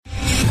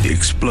The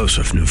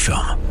explosive new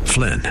film,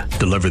 Flynn,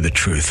 deliver the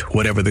truth,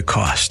 whatever the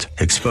cost,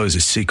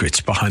 exposes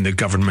secrets behind the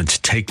government's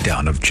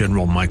takedown of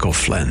General Michael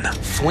Flynn.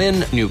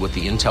 Flynn knew what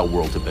the intel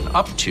world had been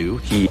up to.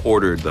 He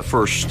ordered the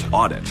first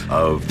audit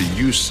of the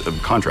use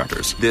of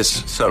contractors.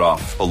 This set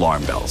off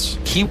alarm bells.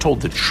 He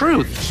told the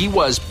truth. He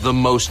was the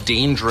most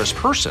dangerous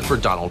person for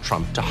Donald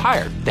Trump to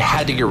hire. They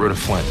had to get rid of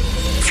Flynn.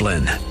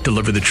 Flynn,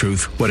 deliver the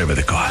truth, whatever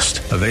the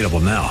cost. Available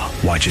now.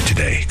 Watch it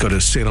today. Go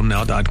to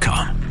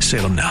salemnow.com.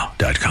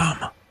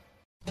 salemnow.com.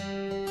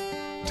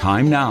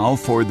 Time now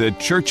for the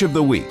Church of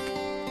the Week,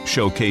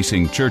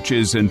 showcasing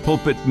churches and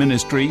pulpit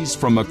ministries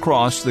from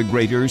across the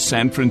greater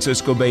San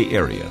Francisco Bay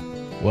Area.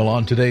 Well,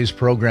 on today's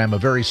program, a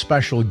very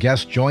special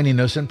guest joining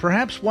us, and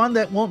perhaps one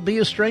that won't be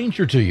a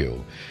stranger to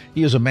you.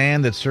 He is a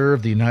man that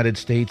served the United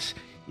States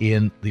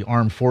in the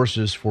armed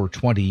forces for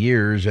 20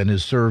 years and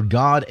has served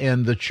God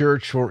and the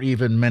church for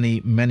even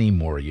many, many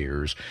more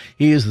years.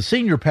 He is the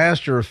senior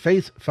pastor of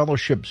Faith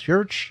Fellowship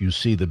Church. You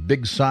see the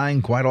big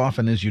sign quite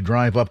often as you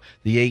drive up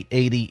the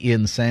 880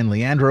 in San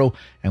Leandro.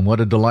 And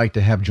what a delight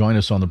to have join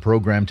us on the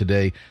program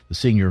today, the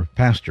senior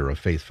pastor of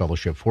Faith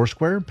Fellowship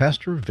Foursquare,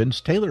 Pastor Vince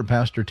Taylor.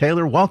 Pastor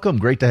Taylor, welcome.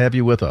 Great to have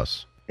you with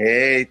us.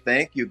 Hey,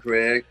 thank you,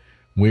 Craig.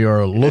 We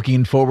are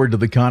looking forward to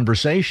the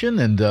conversation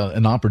and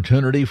an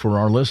opportunity for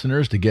our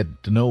listeners to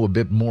get to know a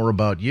bit more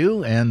about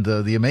you and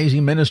the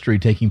amazing ministry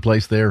taking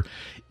place there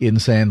in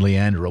San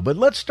Leandro. But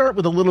let's start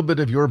with a little bit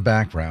of your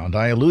background.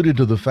 I alluded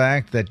to the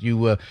fact that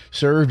you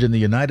served in the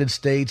United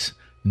States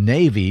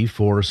Navy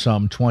for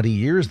some 20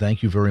 years.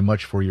 Thank you very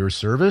much for your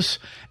service.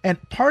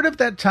 And part of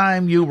that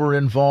time you were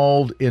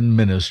involved in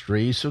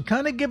ministry. So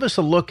kind of give us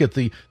a look at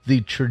the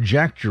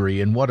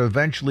trajectory and what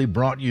eventually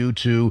brought you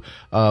to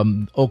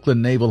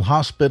Oakland Naval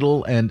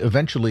Hospital and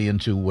eventually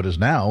into what is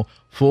now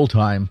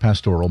full-time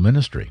pastoral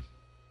ministry.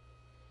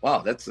 Wow,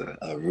 that's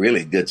a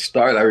really good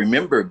start. I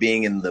remember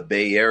being in the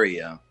Bay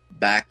Area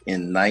back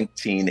in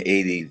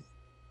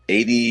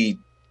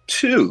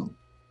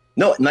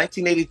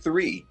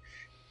 1983.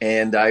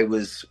 And I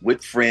was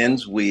with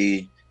friends.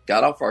 We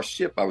got off our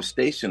ship. I was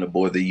stationed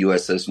aboard the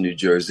USS New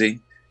Jersey.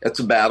 It's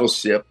a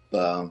battleship,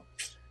 one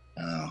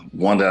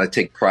that I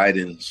take pride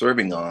in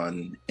serving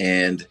on.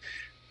 And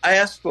I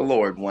asked the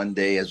Lord one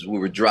day as we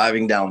were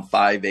driving down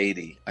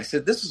 580, I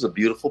said, this is a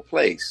beautiful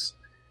place.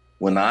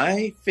 When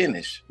I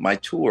finish my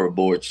tour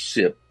aboard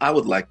ship, I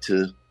would like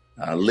to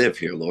live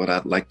here, Lord.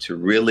 I'd like to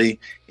really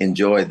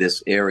enjoy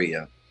this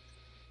area.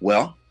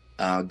 Well,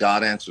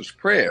 God answers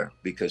prayer,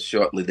 because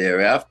shortly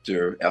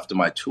thereafter, after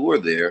my tour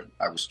there,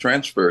 I was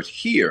transferred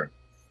here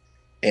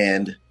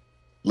and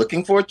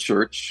looking for a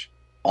church,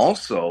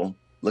 also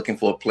looking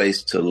for a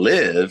place to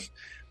live.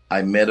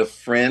 I met a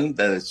friend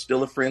that is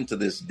still a friend to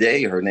this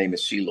day. Her name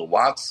is Sheila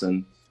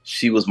Watson.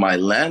 She was my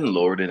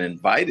landlord and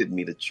invited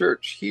me to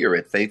church here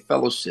at Faith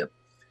Fellowship.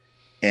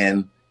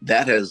 And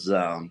that has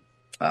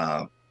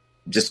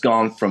just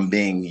gone from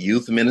being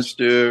youth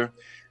minister,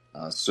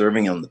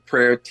 serving on the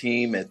prayer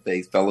team at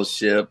Faith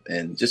Fellowship,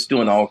 and just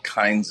doing all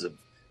kinds of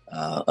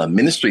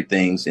ministry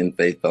things in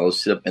Faith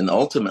Fellowship, and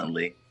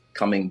ultimately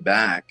coming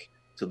back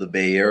to the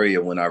Bay Area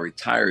when I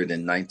retired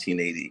in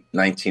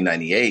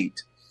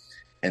 1998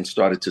 and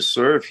started to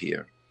serve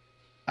here.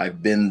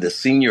 I've been the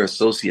senior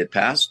associate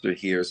pastor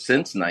here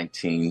since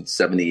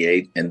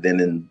 1978, and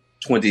then in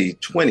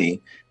 2020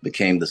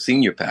 became the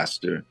senior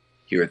pastor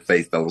here at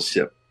Faith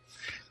Fellowship.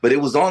 But it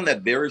was on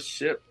that very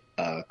ship,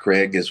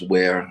 Craig, is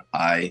where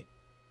I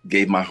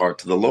gave my heart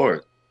to the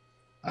Lord.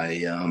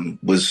 I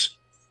was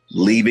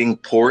leaving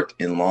port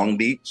in Long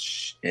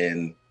Beach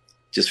and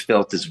just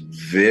felt this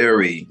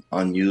very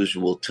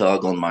unusual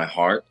tug on my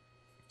heart.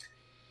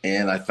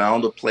 And I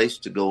found a place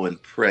to go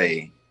and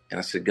pray. And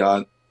I said,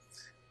 God,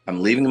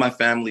 I'm leaving my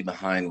family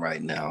behind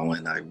right now,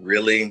 and I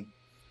really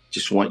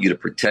just want you to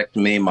protect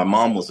me. My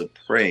mom was a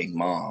praying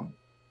mom.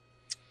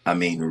 I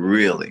mean,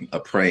 really a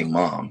praying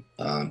mom.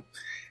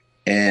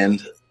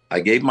 And I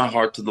gave my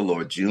heart to the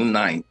Lord June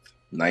 9th,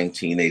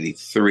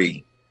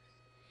 1983.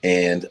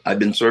 And I've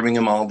been serving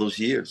him all those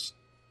years.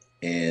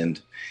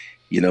 And,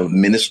 you know,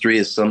 ministry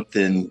is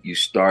something you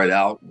start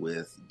out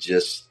with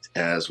just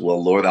as,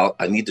 well, Lord,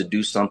 I need to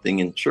do something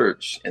in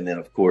church. And then,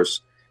 of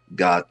course,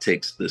 God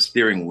takes the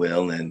steering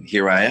wheel, and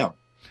here I am.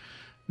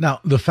 Now,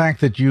 the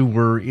fact that you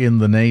were in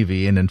the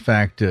Navy and, in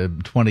fact, a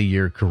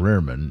 20-year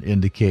careerman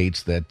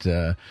indicates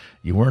that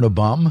you weren't a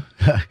bum.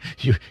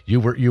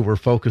 you were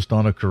focused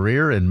on a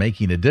career and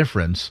making a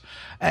difference.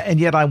 And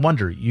yet, I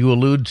wonder, you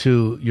allude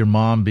to your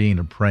mom being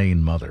a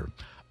praying mother.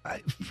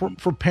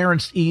 For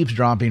parents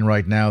eavesdropping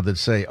right now that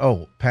say,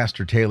 oh,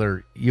 Pastor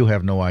Taylor, you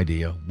have no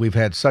idea. We've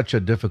had such a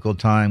difficult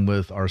time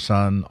with our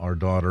son, our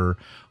daughter.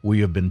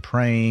 We have been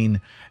praying,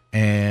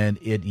 and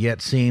it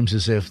yet seems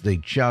as if they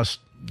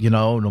just, you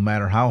know, no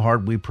matter how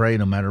hard we pray,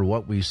 no matter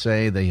what we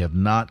say, they have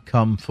not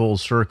come full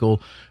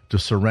circle to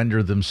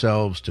surrender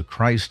themselves to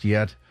Christ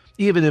yet,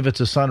 even if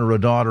it's a son or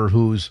a daughter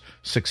who's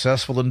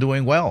successful and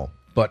doing well,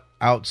 but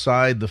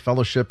outside the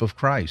fellowship of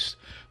Christ.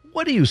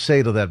 What do you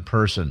say to that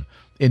person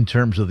in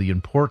terms of the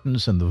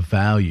importance and the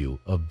value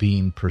of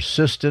being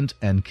persistent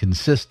and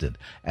consistent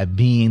at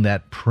being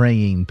that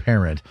praying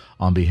parent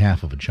on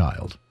behalf of a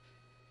child?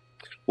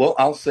 Well,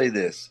 I'll say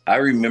this. I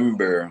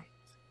remember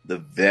the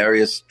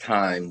various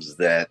times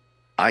that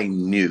I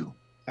knew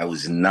I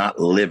was not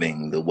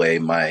living the way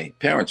my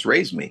parents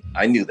raised me.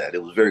 I knew that.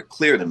 It was very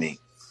clear to me.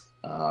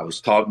 I was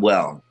taught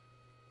well.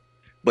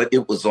 But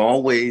it was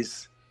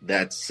always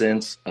that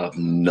sense of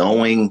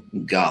knowing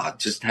God,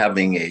 just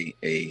having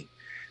a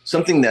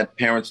something that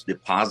parents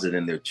deposit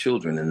in their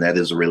children, and that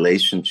is a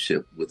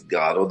relationship with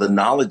God, or the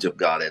knowledge of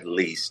God at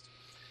least,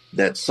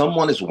 that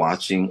someone is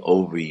watching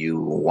over you,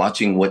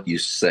 watching what you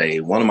say.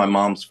 One of my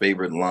mom's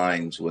favorite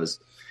lines was,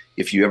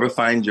 if you ever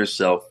find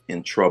yourself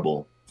in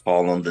trouble,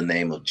 call on the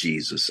name of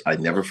Jesus. I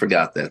never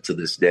forgot that to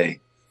this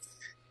day.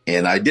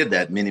 And I did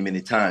that many,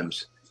 many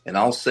times. And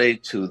I'll say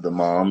to the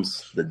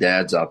moms, the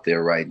dads out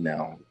there right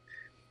now,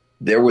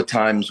 there were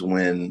times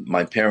when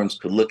my parents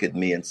could look at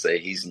me and say,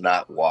 he's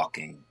not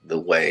walking the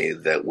way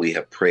that we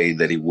have prayed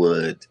that he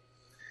would.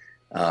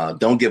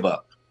 Don't give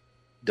up.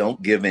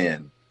 Don't give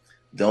in.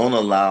 Don't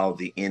allow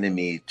the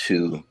enemy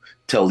to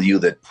tell you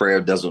that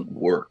prayer doesn't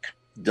work.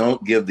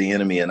 Don't give the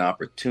enemy an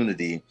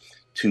opportunity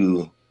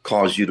to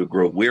cause you to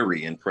grow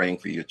weary in praying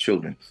for your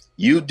children.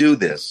 You do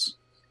this.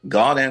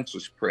 God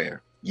answers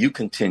prayer. You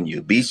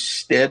continue. Be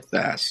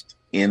steadfast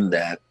in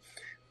that.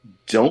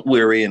 Don't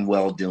weary in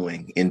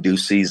well-doing. In due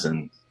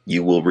season,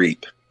 you will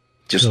reap.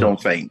 Just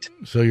don't faint.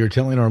 So you're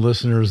telling our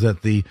listeners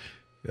that the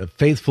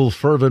faithful,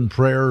 fervent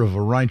prayer of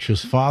a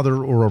righteous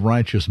father or a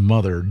righteous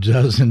mother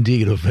does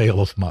indeed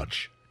availeth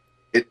much.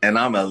 And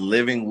I'm a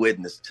living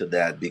witness to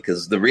that,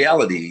 because the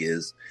reality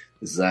is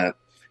that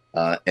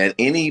at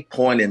any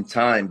point in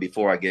time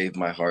before I gave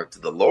my heart to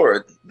the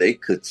Lord, they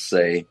could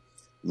say,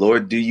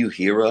 Lord, do you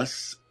hear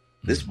us?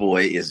 This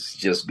boy is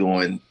just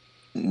going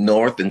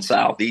north and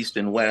south, east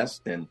and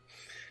west. And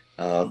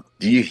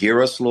do you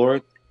hear us,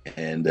 Lord?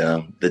 And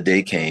the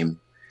day came,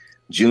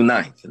 June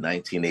 9th,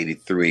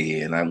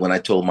 1983. And when I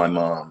told my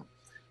mom,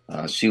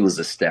 she was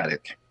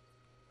ecstatic.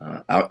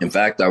 In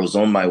fact, I was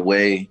on my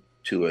way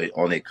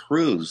on a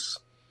cruise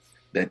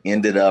that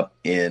ended up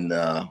in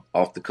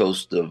off the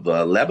coast of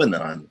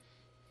Lebanon.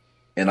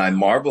 And I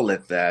marvel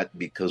at that,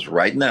 because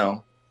right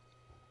now,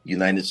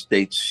 United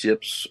States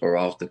ships are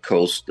off the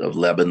coast of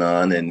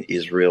Lebanon and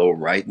Israel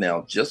right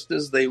now, just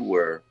as they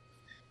were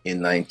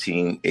in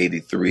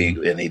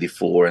 1983 and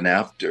 84 and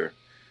after.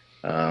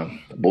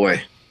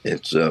 Boy,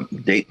 it's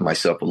dating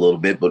myself a little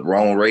bit, but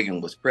Ronald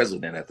Reagan was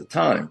president at the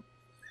time.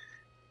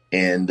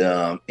 And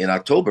in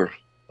October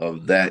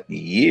of that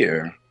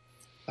year,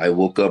 I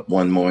woke up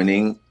one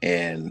morning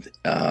and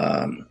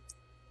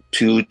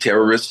 2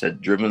 terrorists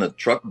had driven a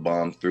truck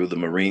bomb through the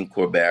Marine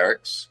Corps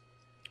barracks.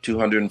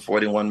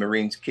 241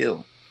 Marines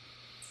killed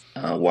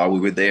while we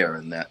were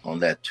there on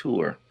that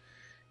tour.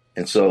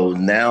 And so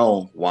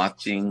now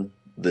watching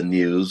the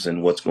news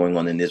and what's going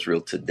on in Israel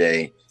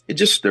today, it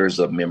just stirs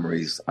up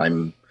memories.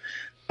 I'm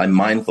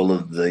mindful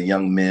of the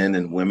young men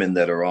and women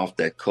that are off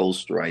that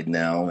coast right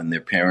now, and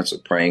their parents are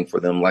praying for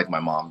them like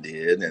my mom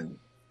did, and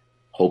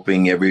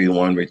hoping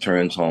everyone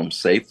returns home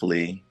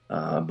safely.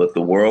 But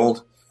the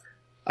world,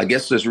 I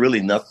guess there's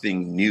really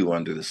nothing new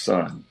under the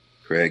sun,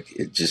 Craig.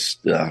 It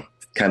just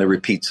kind of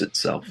repeats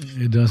itself.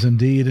 It does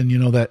indeed. And,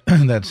 that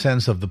that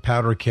sense of the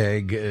powder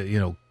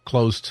keg,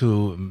 close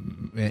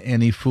to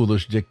any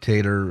foolish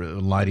dictator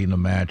lighting a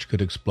match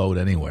could explode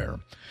anywhere.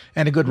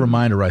 And a good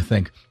reminder, I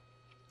think,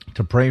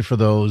 to pray for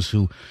those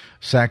who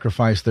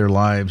sacrifice their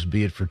lives,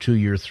 be it for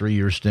 2-year,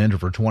 3-year stint, or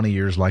for 20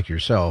 years like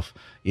yourself,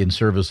 in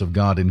service of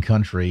God and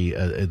country,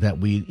 that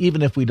we,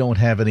 even if we don't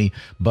have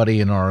anybody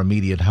in our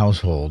immediate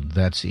household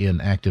that's in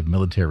active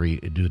military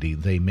duty,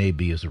 they may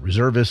be as a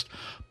reservist,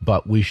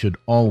 but we should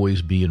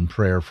always be in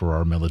prayer for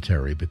our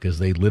military, because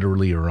they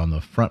literally are on the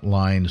front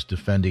lines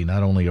defending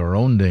not only our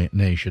own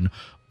nation,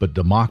 but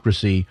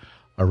democracy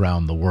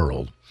around the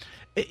world.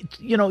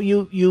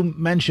 You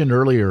mentioned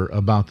earlier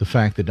about the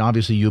fact that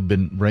obviously you've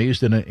been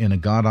raised in a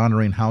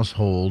God-honoring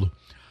household.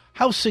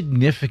 How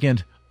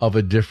significant of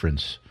a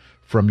difference,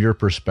 from your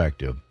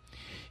perspective,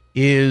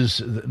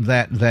 is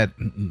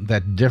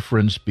that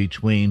difference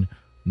between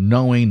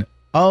knowing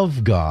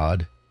of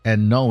God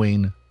and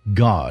knowing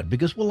God?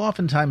 Because we'll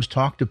oftentimes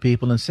talk to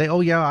people and say,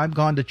 oh yeah, I've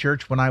gone to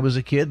church when I was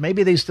a kid.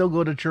 Maybe they still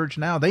go to church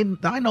now.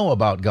 I know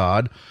about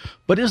God.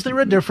 But is there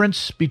a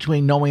difference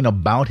between knowing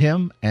about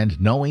him and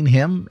knowing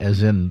him,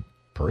 as in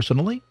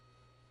personally?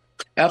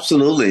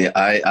 Absolutely.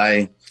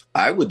 I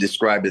would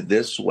describe it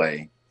this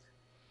way.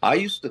 I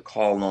used to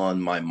call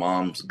on my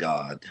mom's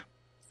God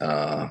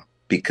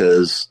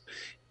because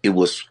it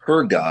was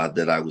her God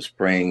that I was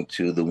praying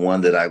to, the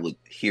one that I would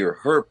hear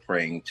her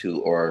praying to,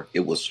 or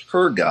it was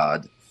her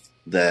God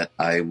that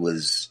I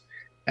was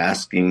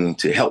asking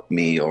to help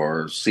me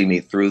or see me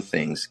through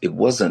things. It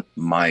wasn't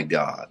my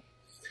God.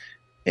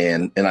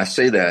 And I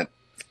say that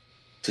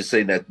to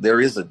say that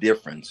there is a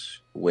difference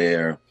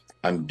where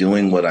I'm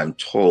doing what I'm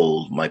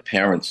told. My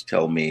parents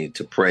tell me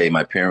to pray.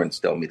 My parents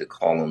tell me to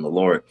call on the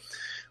Lord.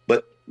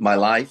 But my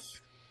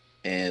life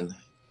and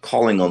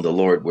calling on the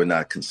Lord were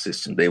not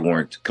consistent. They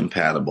weren't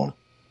compatible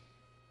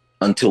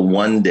until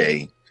one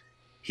day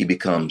he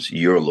becomes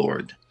your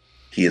Lord.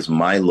 He is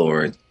my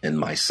Lord and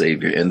my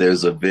Savior. And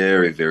there's a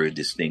very, very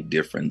distinct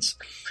difference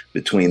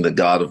between the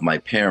God of my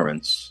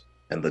parents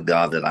and the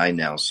God that I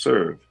now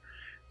serve.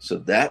 So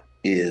that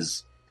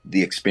is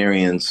the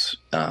experience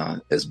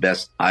as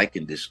best I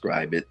can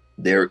describe it.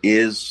 There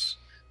is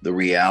the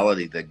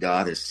reality that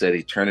God has set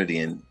eternity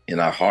in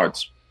our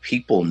hearts.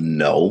 People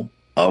know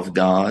of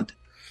God,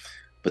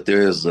 but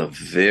there is a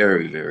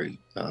very, very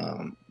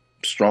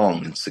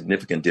strong and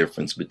significant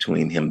difference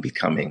between him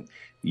becoming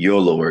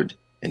your Lord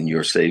and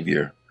your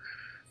Savior.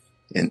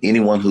 And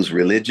anyone who's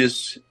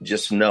religious,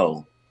 just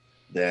know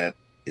that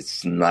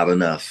it's not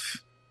enough.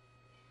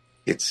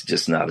 It's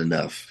just not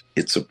enough.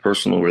 It's a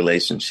personal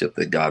relationship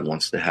that God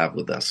wants to have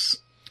with us.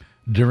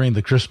 During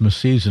the Christmas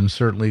season,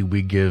 certainly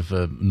we give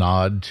a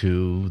nod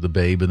to the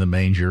babe in the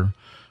manger.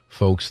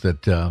 Folks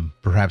that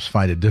perhaps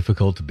find it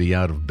difficult to be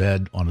out of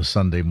bed on a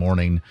Sunday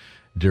morning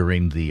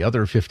during the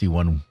other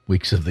 51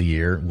 weeks of the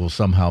year will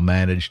somehow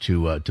manage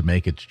to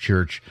make it to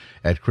church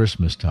at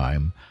Christmas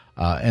time.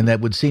 And that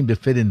would seem to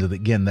fit into,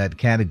 that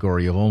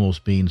category of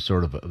almost being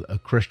sort of a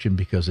Christian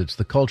because it's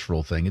the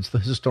cultural thing. It's the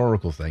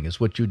historical thing. It's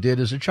what you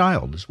did as a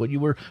child. It's what you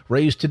were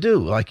raised to do,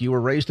 like you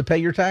were raised to pay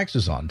your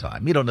taxes on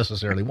time. You don't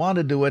necessarily want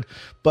to do it,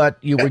 but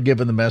you were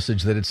given the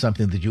message that it's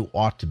something that you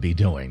ought to be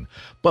doing.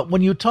 But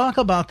when you talk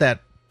about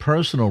that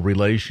personal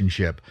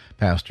relationship,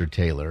 Pastor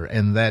Taylor,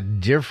 and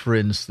that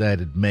difference that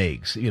it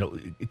makes,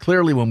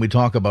 clearly when we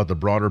talk about the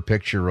broader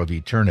picture of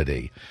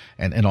eternity,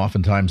 and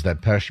oftentimes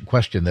that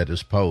question that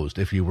is posed,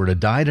 if you were to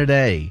die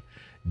today,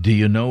 do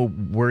you know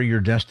where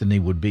your destiny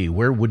would be?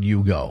 Where would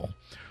you go?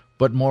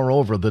 But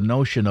moreover, the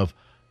notion of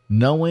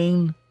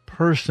knowing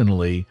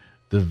personally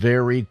the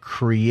very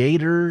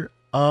creator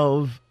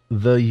of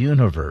the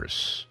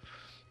universe,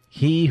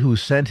 he who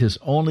sent his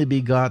only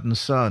begotten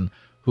Son,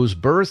 whose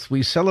birth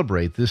we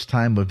celebrate this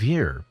time of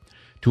year,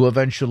 to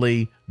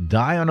eventually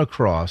die on a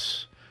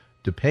cross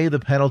to pay the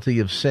penalty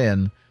of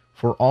sin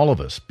for all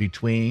of us,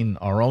 between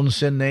our own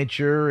sin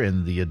nature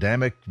and the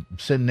Adamic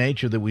sin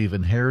nature that we've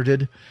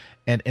inherited,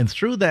 and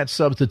through that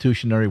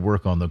substitutionary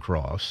work on the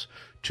cross,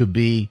 to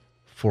be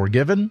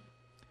forgiven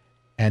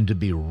and to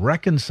be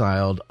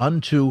reconciled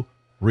unto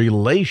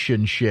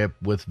relationship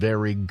with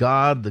very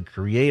God, the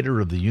creator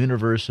of the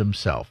universe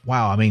himself.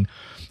 Wow, I mean,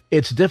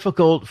 it's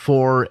difficult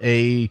for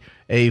a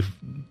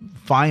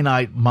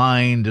finite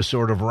mind to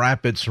sort of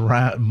wrap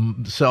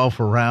itself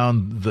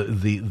around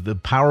the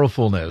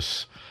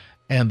powerfulness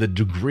and the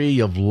degree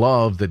of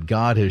love that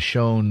God has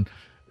shown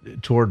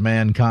toward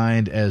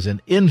mankind as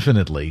an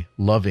infinitely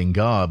loving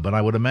God. But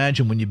I would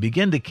imagine when you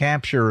begin to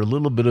capture a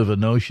little bit of a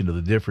notion of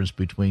the difference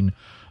between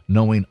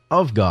knowing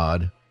of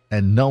God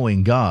and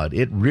knowing God,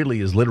 it really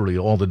is literally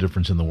all the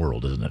difference in the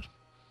world, isn't it?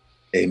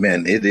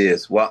 Amen. It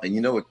is. Well, and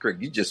you know what,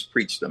 Craig, you just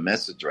preached a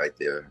message right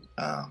there.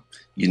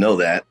 You know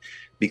that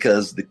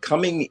because the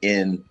coming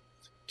in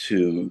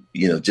to,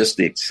 just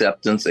the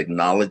acceptance,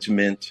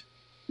 acknowledgement,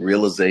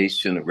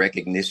 realization,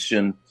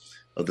 recognition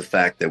of the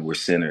fact that we're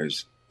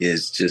sinners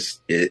is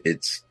just,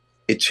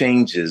 it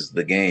changes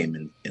the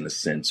game in a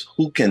sense.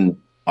 Who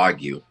can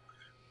argue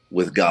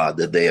with God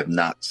that they have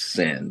not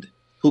sinned?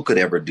 Who could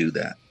ever do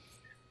that?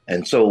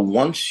 And so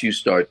once you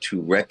start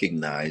to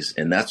recognize,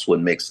 and that's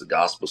what makes the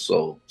gospel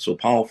so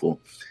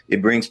powerful,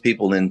 it brings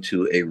people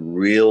into a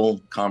real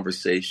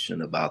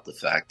conversation about the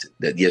fact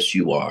that, yes,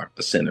 you are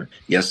a sinner.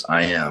 Yes,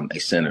 I am a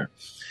sinner.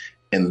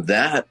 And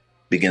that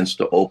begins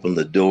to open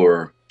the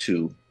door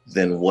to,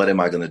 then what am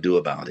I going to do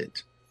about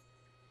it?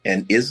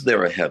 And is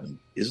there a heaven?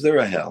 Is there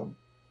a hell?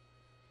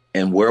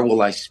 And where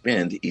will I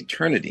spend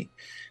eternity?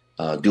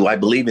 Do I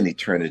believe in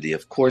eternity?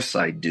 Of course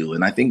I do.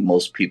 And I think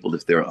most people,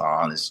 if they're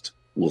honest,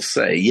 will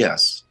say,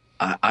 yes,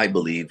 I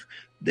believe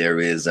there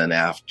is an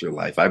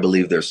afterlife. I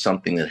believe there's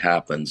something that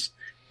happens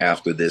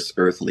after this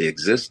earthly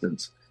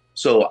existence.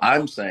 So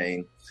I'm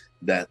saying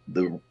that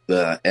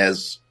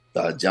as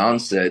John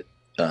said,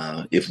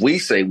 if we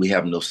say we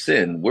have no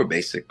sin, we're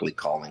basically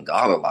calling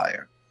God a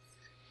liar.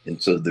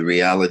 And so the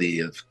reality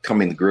of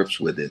coming to grips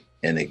with it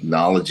and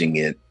acknowledging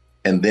it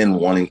and then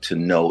wanting to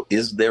know,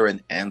 is there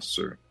an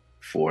answer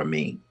for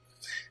me?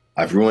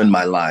 I've ruined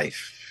my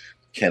life.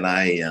 Can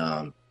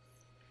I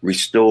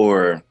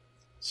restore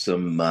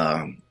some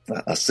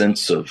a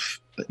sense of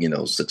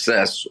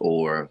success,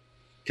 or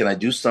can I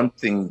do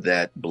something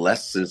that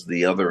blesses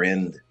the other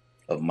end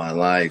of my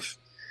life?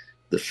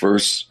 The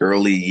first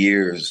early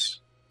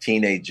years,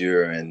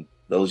 teenager, and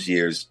those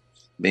years,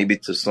 maybe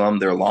to some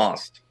they're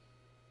lost.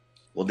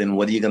 Well, then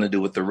what are you going to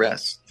do with the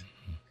rest?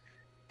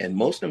 And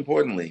most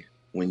importantly,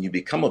 when you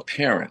become a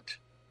parent,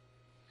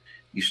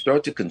 you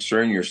start to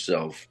concern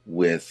yourself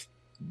with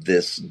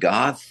this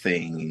God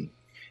thing.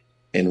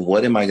 And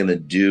what am I going to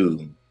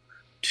do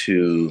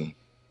to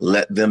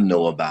let them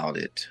know about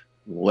it?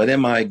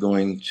 Am I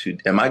going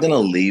to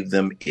leave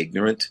them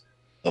ignorant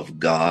of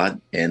God?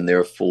 And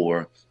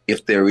therefore,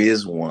 if there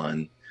is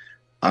one,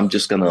 I'm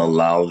just going to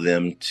allow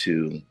them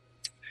to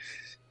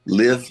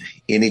live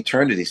in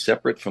eternity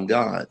separate from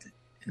God.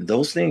 And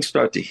those things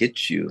start to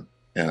hit you.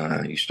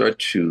 You start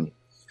to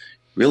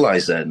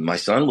realize that my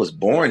son was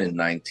born in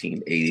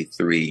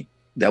 1983.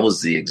 That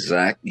was the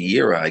exact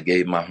year I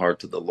gave my heart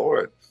to the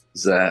Lord.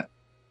 That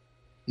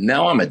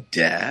now I'm a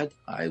dad.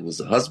 I was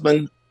a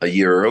husband a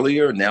year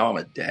earlier. Now I'm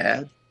a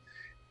dad.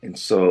 And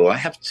so I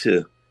have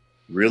to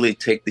really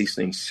take these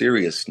things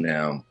serious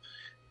now.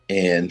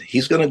 And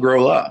he's going to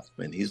grow up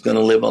and he's going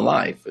to live a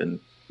life. And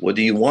what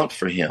do you want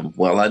for him?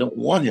 Well, I don't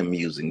want him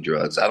using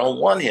drugs. I don't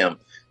want him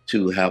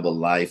to have a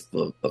life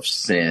of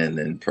sin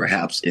and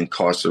perhaps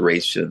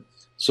incarceration.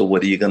 So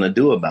what are you going to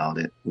do about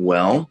it?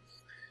 Well,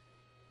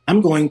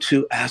 I'm going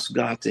to ask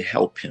God to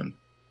help him.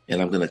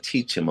 And I'm going to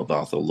teach him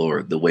about the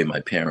Lord the way my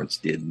parents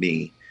did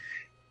me.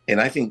 And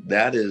I think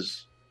that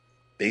is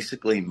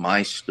basically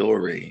my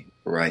story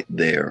right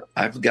there.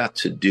 I've got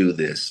to do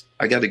this.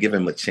 I got to give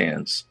him a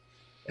chance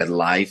at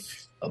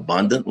life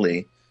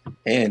abundantly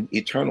and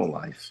eternal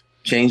life.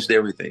 Changed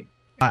everything.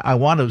 I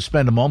want to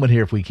spend a moment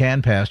here, if we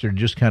can, Pastor, to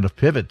just kind of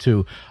pivot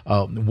to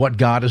what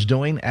God is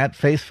doing at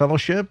Faith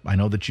Fellowship. I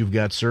know that you've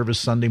got service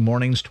Sunday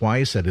mornings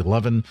twice at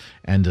 11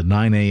 and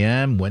 9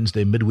 a.m.,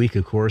 Wednesday midweek,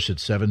 of course, at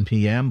 7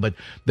 p.m., but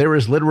there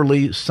is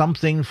literally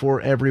something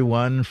for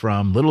everyone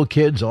from little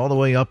kids all the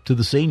way up to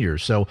the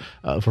seniors. So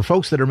for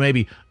folks that are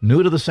maybe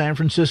new to the San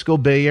Francisco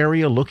Bay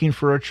Area, looking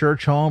for a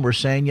church home, or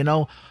saying,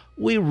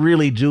 we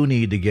really do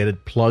need to get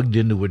it plugged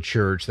into a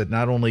church that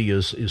not only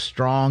is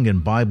strong in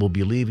Bible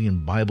believing,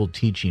 Bible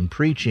teaching,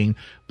 preaching,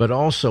 but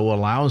also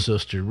allows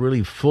us to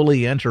really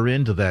fully enter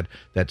into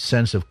that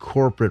sense of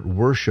corporate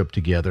worship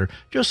together.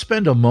 Just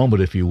spend a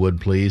moment, if you would,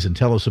 please, and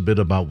tell us a bit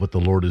about what the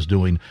Lord is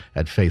doing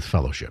at Faith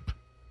Fellowship.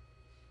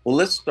 Well,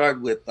 let's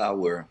start with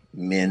our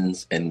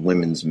men's and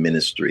women's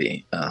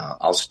ministry.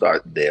 I'll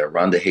start there.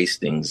 Rhonda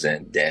Hastings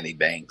and Danny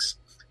Banks.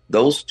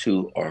 Those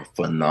two are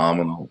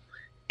phenomenal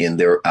in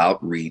their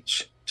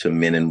outreach to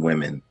men and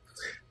women.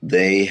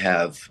 They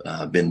have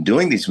been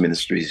doing these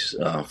ministries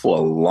for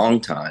a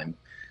long time,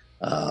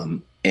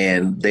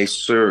 and they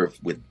serve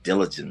with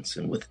diligence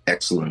and with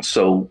excellence.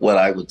 So what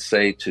I would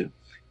say to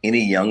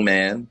any young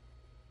man,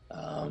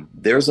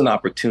 there's an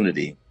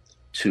opportunity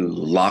to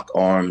lock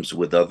arms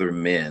with other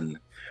men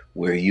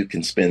where you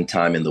can spend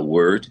time in the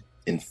Word,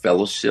 in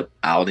fellowship,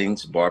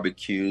 outings,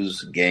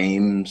 barbecues,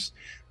 games,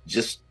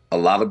 just a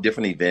lot of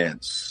different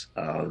events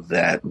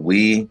that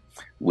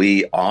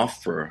we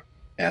offer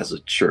as a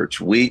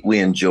church. We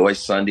enjoy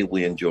Sunday,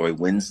 we enjoy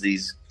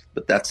Wednesdays,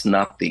 but that's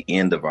not the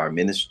end of our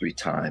ministry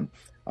time.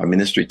 Our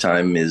ministry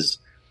time is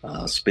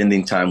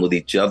spending time with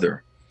each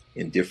other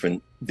in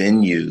different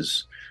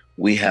venues.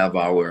 We have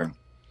our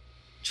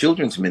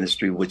children's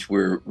ministry, which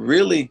we're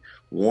really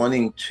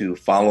wanting to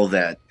follow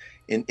that.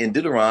 In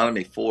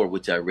Deuteronomy 4,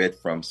 which I read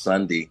from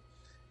Sunday,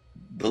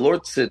 the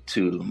Lord said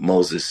to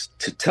Moses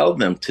to tell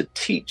them to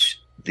teach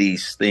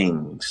these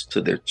things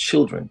to their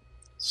children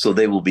so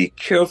they will be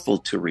careful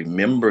to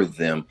remember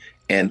them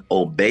and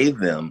obey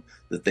them,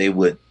 that they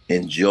would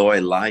enjoy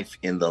life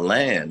in the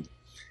land.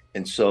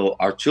 And so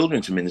our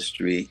children's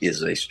ministry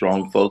is a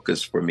strong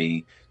focus for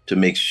me to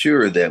make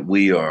sure that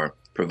we are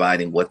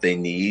providing what they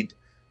need,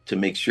 to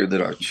make sure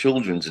that our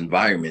children's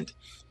environment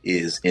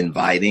is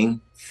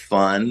inviting,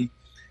 fun,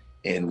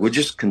 and we're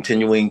just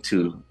continuing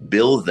to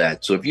build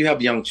that. So if you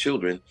have young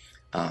children,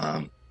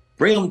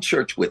 bring them to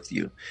church with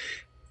you.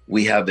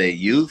 We have a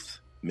youth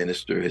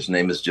minister. His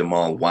name is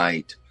Jamal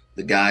White.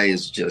 The guy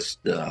is just,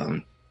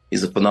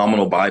 he's a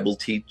phenomenal Bible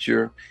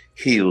teacher.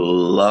 He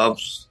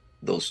loves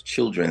those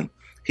children.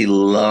 He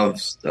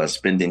loves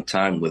spending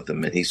time with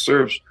them, and he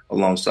serves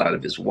alongside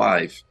of his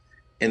wife.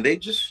 And they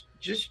just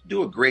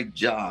do a great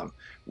job.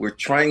 We're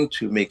trying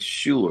to make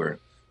sure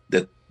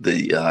that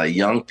the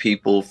young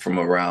people from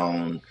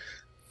around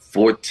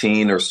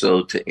 14 or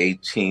so to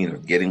 18 are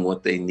getting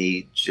what they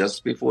need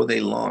just before they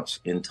launch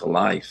into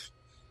life.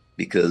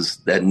 Because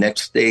that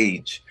next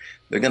stage,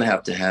 they're going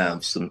to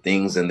have some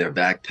things in their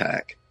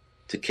backpack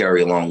to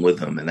carry along with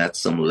them. And that's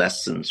some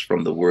lessons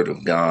from the Word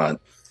of God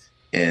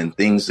and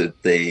things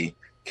that they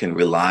can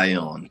rely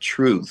on,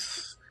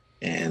 truth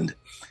and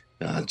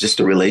just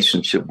a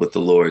relationship with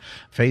the Lord.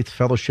 Faith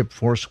Fellowship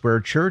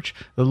Foursquare Church,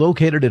 they're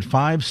located at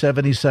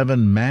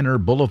 577 Manor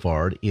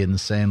Boulevard in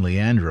San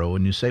Leandro.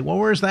 And you say, well,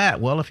 where's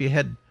that? Well, if you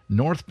head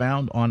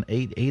northbound on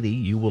 880,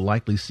 you will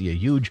likely see a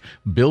huge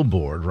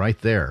billboard right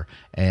there.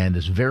 And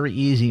it's very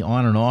easy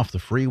on and off the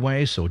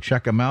freeway, so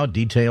check them out.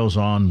 Details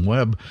on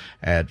web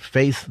at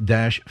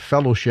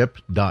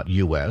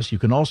faith-fellowship.us. You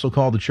can also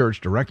call the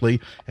church directly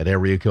at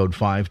area code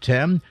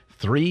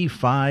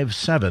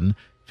 510-357-5723,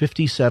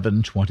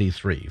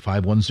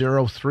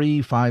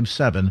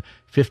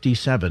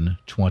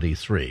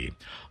 510-357-5723.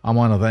 I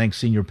want to thank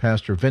Senior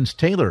Pastor Vince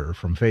Taylor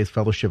from Faith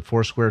Fellowship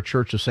Foursquare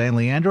Church of San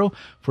Leandro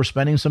for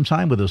spending some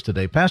time with us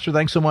today. Pastor,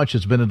 thanks so much.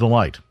 It's been a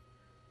delight.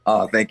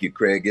 Thank you,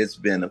 Craig. It's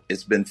been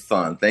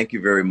fun. Thank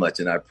you very much.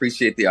 And I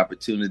appreciate the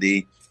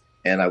opportunity.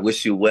 And I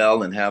wish you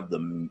well and have the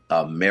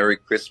Merry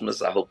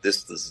Christmas. I hope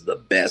this is the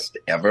best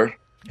ever.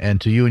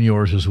 And to you and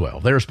yours as well.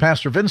 There's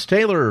Pastor Vince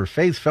Taylor,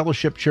 Faith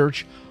Fellowship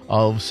Church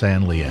of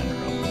San Leandro.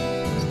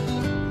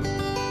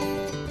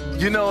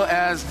 You know,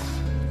 as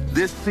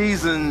this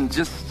season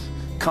just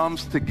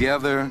comes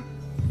together,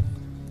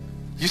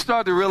 you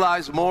start to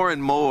realize more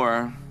and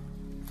more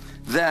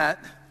that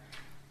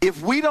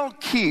if we don't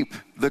keep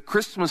the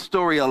Christmas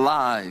story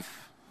alive,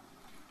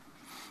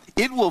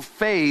 it will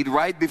fade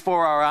right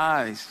before our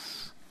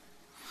eyes.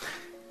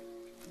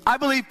 I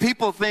believe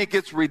people think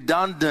it's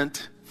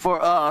redundant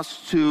for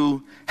us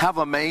to have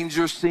a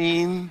manger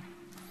scene,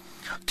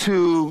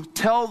 to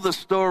tell the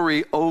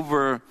story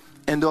over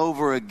and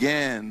over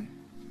again.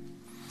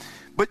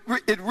 But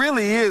it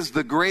really is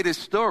the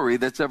greatest story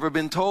that's ever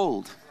been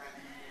told.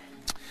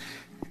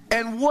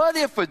 And what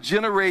if a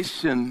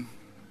generation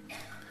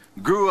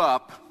grew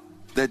up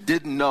that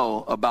didn't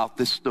know about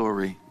this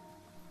story?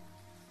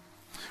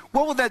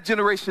 What would that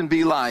generation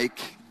be like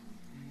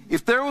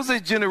if there was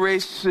a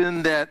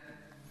generation that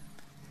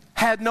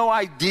had no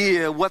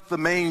idea what the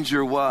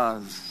manger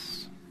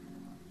was,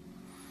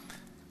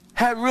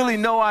 had really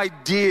no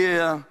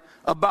idea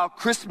about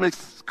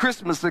Christmas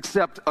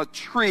except a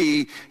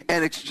tree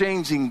and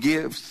exchanging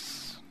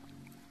gifts,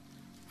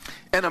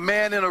 and a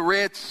man in a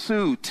red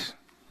suit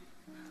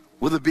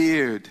with a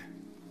beard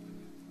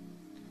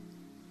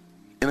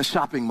in a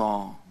shopping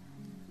mall?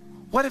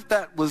 What if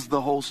that was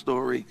the whole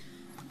story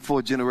for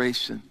a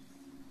generation?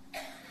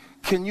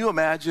 Can you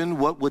imagine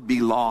what would be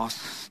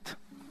lost?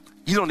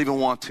 You don't even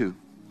want to.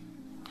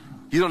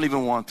 You don't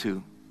even want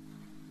to.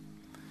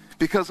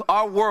 Because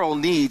our world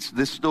needs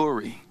this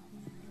story.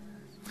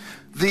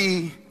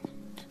 The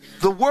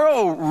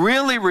world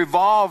really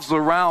revolves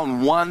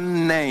around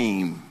one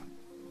name: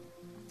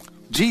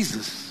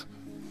 Jesus.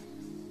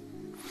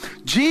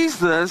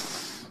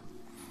 Jesus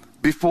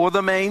before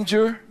the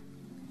manger,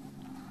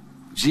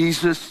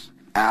 Jesus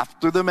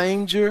after the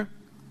manger,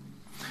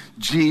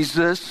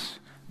 Jesus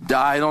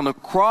died on the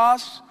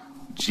cross,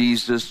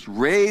 Jesus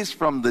raised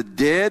from the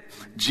dead,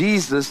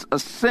 Jesus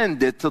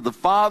ascended to the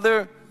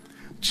Father,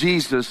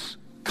 Jesus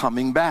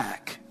coming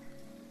back.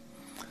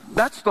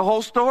 That's the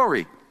whole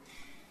story.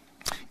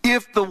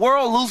 If the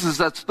world loses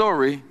that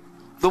story,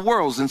 the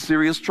world's in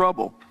serious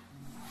trouble.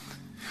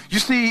 You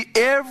see,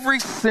 ever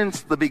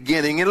since the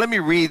beginning, and let me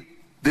read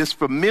this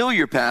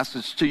familiar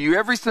passage to you.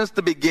 Ever since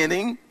the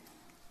beginning,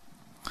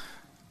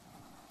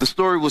 the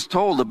story was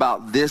told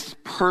about this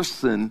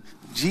person,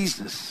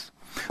 Jesus.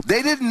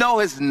 They didn't know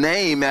his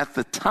name at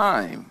the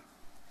time,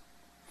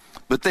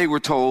 but they were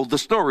told the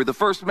story. The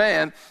first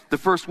man, the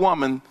first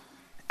woman,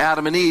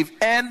 Adam and Eve,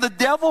 and the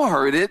devil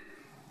heard it.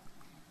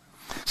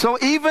 So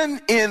even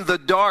in the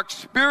dark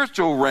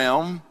spiritual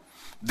realm,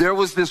 there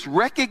was this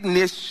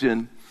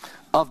recognition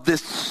of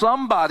this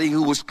somebody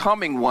who was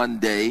coming one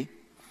day,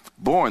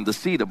 born the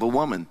seed of a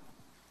woman.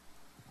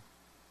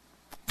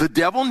 The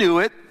devil knew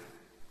it.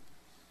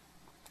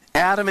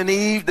 Adam and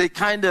Eve, they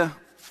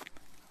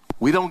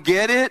we don't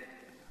get it,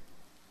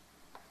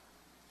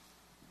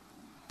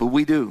 but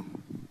we do.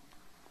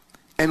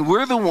 And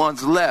we're the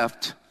ones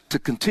left to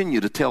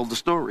continue to tell the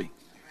story.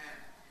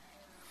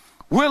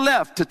 We're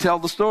left to tell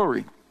the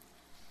story.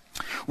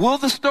 Will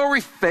the story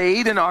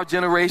fade in our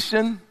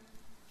generation?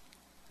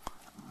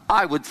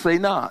 I would say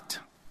not.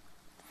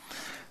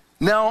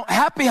 Now,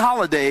 happy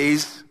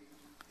holidays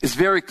is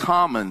very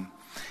common.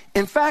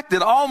 In fact,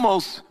 it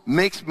almost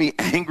makes me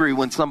angry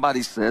when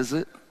somebody says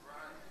it.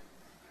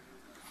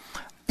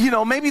 You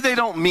know, maybe they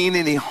don't mean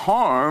any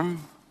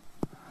harm,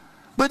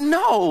 but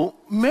no,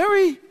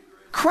 Merry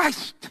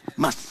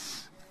Christmas.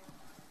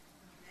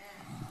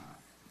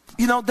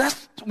 You know,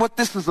 that's what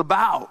this is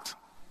about.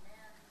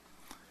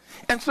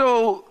 And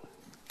so,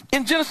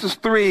 in Genesis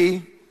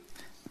 3,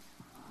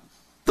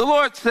 the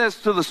Lord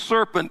says to the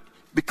serpent,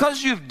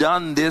 because you've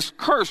done this,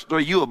 cursed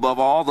are you above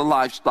all the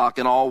livestock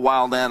and all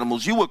wild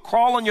animals. You will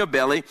crawl on your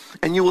belly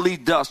and you will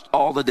eat dust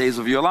all the days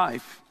of your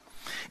life.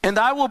 And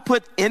I will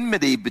put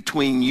enmity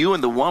between you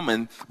and the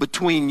woman,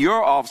 between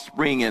your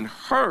offspring and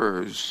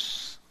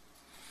hers.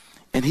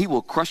 And he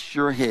will crush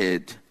your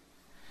head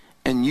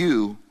and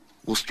you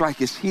will strike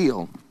his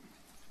heel.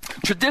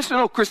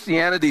 Traditional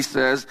Christianity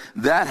says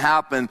that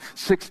happened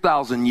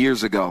 6,000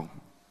 years ago.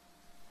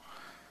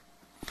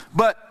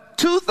 But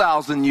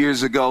 2,000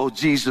 years ago,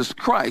 Jesus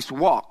Christ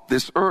walked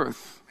this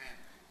earth.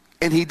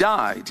 And he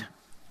died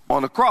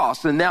on a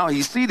cross. And now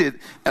he's seated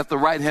at the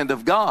right hand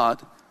of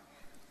God.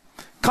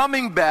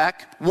 Coming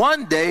back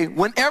one day,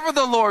 whenever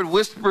the Lord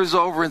whispers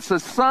over and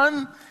says,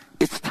 son,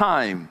 it's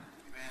time.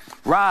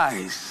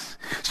 Rise.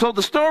 So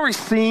the story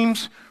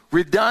seems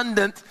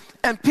redundant.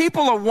 And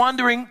people are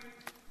wondering,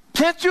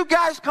 can't you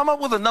guys come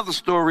up with another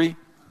story?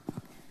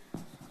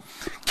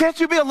 Can't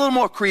you be a little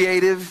more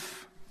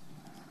creative?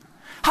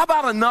 How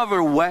about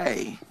another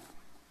way?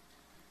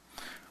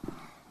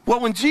 Well,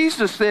 when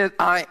Jesus said,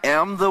 I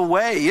am the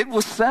way, it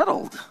was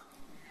settled.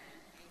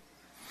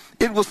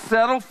 It was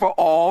settled for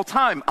all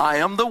time. I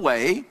am the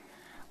way,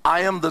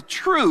 I am the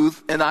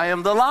truth, and I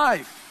am the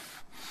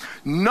life.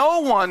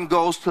 No one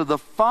goes to the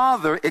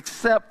Father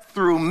except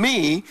through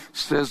me,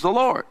 says the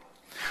Lord.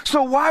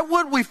 So why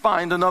would we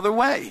find another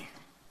way?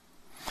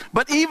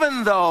 But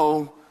even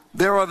though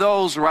there are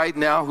those right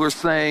now who are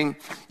saying,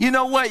 you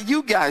know what,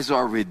 you guys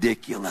are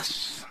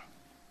ridiculous.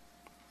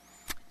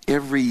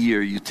 every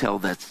year you tell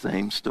that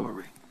same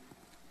story.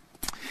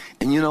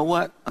 And you know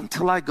what?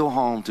 Until I go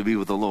home to be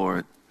with the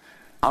Lord,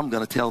 I'm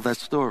going to tell that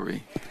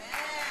story.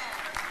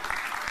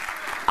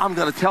 I'm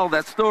going to tell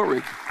that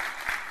story.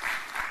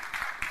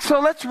 So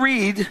let's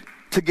read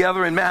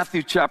together in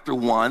Matthew chapter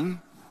 1,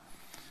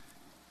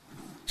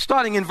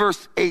 starting in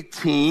verse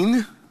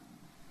 18.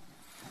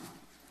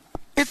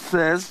 It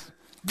says,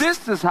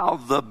 "This is how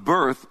the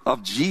birth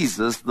of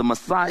Jesus, the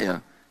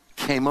Messiah,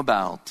 came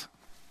about."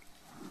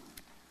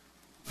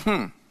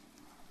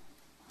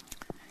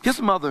 His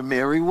mother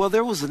Mary, well,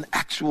 there was an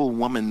actual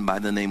woman by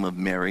the name of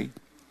Mary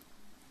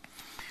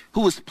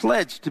who was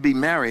pledged to be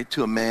married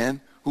to a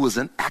man who was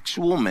an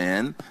actual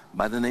man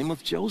by the name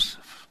of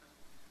Joseph.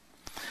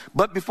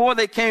 But before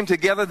they came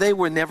together, they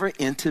were never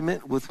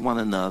intimate with one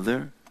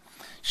another.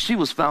 She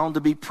was found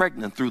to be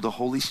pregnant through the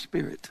Holy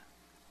Spirit.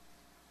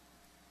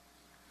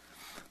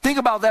 Think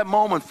about that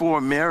moment for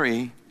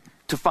Mary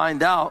to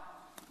find out,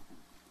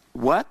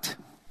 what?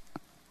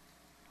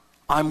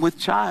 I'm with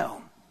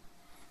child.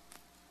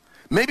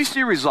 Maybe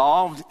she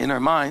resolved in her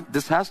mind,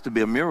 this has to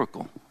be a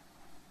miracle.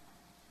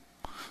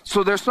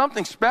 So there's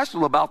something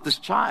special about this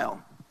child.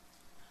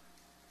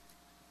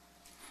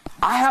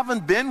 I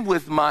haven't been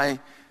with my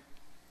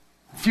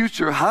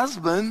future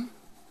husband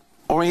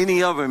or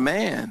any other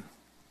man.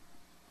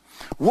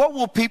 What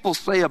will people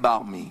say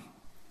about me?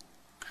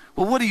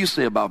 Well, what do you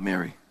say about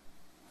Mary?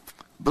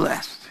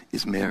 Blessed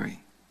is Mary.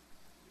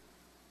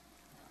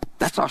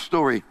 That's our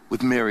story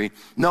with Mary.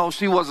 No,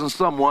 she wasn't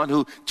someone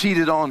who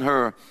cheated on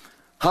her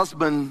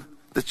husband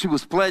that she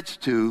was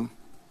pledged to.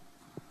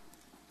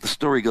 The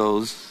story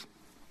goes,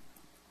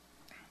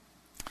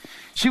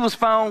 she was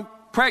found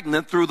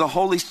pregnant through the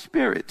Holy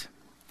Spirit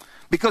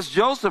because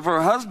Joseph,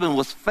 her husband,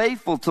 was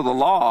faithful to the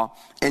law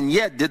and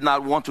yet did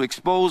not want to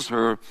expose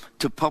her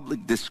to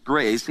public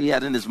disgrace. He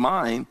had in his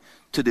mind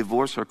to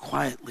divorce her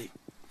quietly.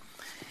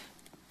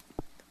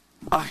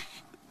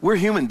 We're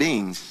human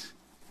beings.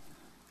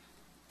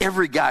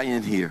 Every guy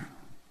in here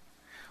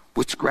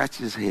would scratch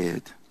his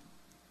head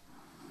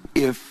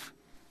if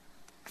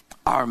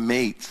our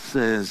mate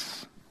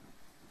says,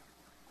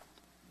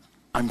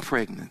 I'm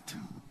pregnant.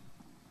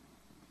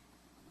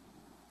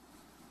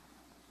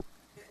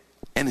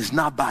 And it's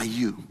not by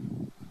you.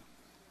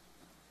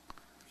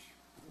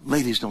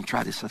 Ladies, don't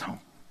try this at home.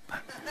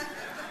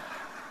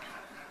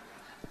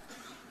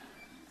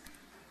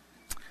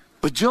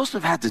 But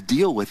Joseph had to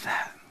deal with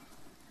that.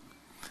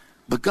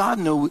 But God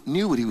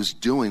knew what he was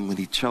doing when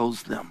he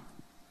chose them.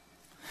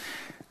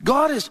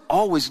 God is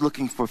always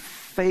looking for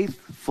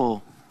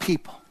faithful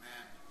people.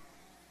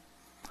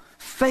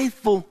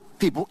 Faithful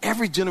people.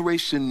 Every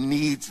generation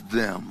needs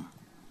them.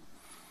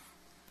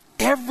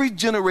 Every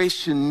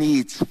generation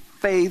needs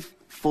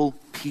faithful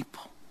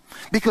people.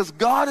 Because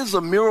God is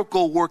a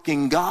miracle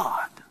working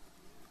God.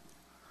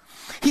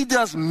 He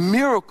does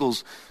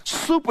miracles,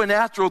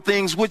 supernatural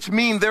things, which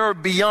mean they're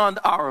beyond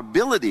our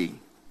ability.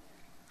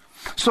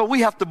 So we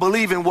have to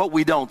believe in what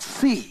we don't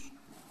see.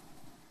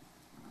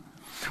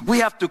 We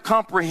have to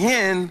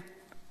comprehend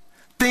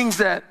things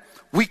that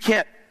we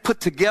can't put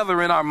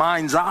together in our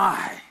mind's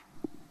eye.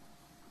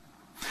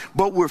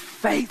 But we're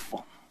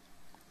faithful.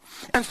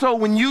 And so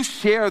when you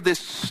share this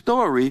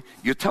story,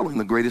 you're telling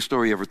the greatest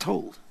story ever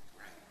told.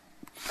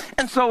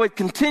 And so it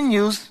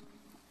continues.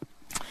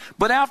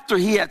 But after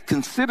he had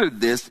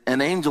considered this,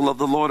 an angel of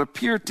the Lord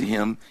appeared to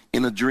him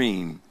in a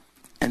dream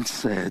and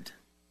said,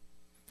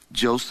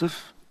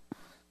 Joseph,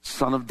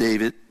 son of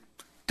David,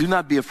 do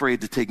not be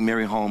afraid to take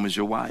Mary home as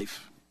your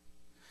wife,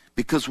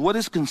 because what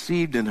is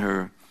conceived in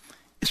her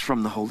is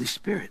from the Holy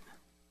Spirit.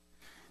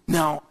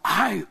 Now,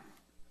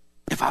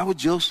 if I were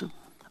Joseph,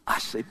 I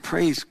say,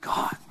 praise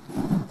God.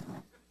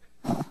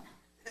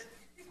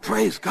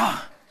 Praise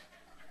God.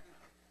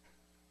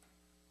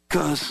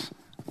 Because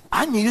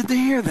I needed to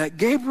hear that.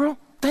 Gabriel,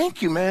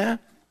 thank you, man.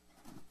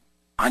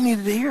 I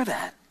needed to hear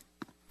that.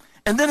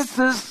 And then it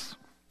says,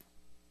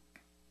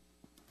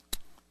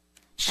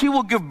 she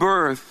will give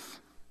birth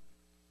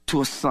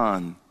to a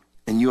son,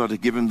 and you are to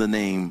give him the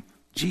name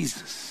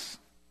Jesus.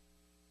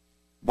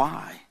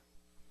 Why?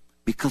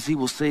 Because he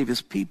will save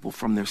his people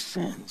from their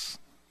sins.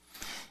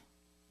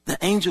 The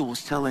angel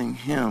was telling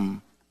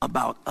him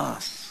about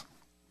us.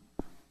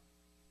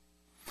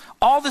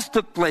 All this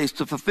took place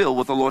to fulfill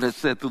what the Lord had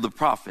said through the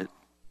prophet.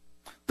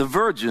 The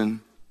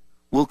virgin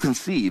will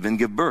conceive and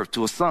give birth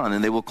to a son,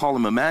 and they will call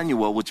him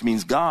Emmanuel, which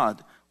means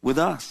God with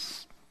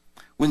us.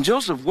 When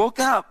Joseph woke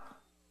up,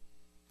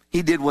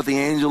 he did what the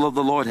angel of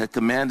the Lord had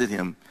commanded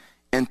him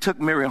and took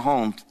Mary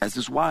home as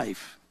his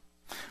wife.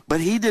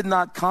 But he did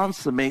not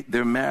consummate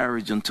their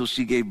marriage until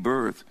she gave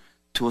birth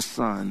to a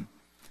son,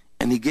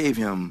 and he gave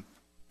him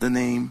the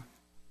name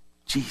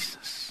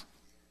Jesus.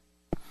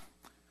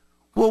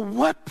 Well,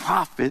 what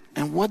prophet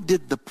and what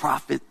did the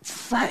prophet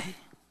say?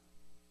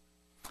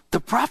 The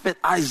prophet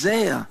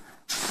Isaiah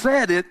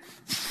said it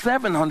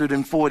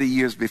 740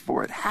 years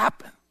before it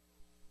happened.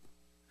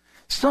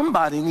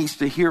 Somebody needs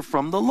to hear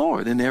from the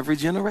Lord in every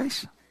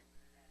generation.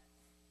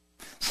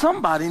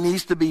 Somebody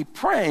needs to be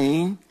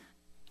praying,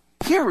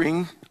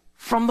 hearing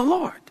from the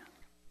Lord.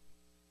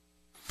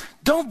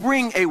 Don't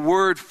bring a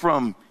word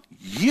from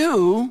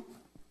you.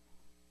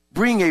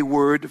 Bring a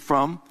word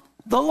from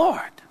the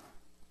Lord.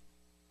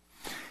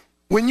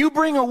 When you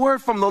bring a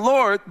word from the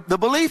Lord, the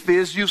belief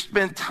is you've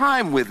spent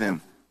time with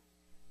him.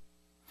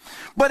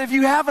 But if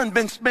you haven't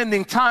been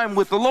spending time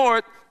with the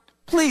Lord,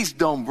 please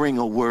don't bring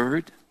a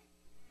word.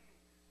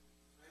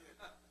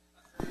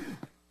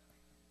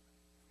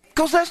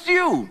 Because that's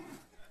you.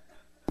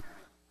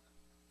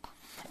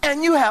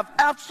 And you have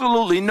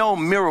absolutely no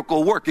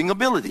miracle working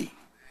ability.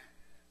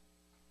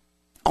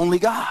 Only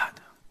God.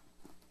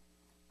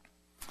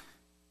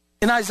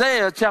 In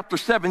Isaiah chapter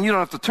 7, you don't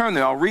have to turn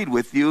there, I'll read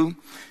with you.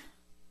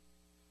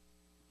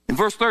 In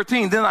verse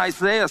 13, then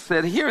Isaiah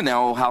said, "Hear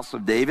now, O house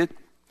of David,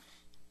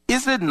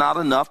 is it not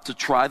enough to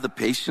try the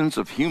patience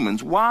of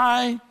humans?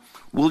 Why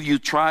will you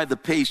try the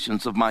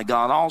patience of my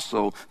God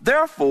also?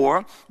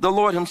 Therefore, the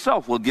Lord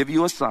himself will give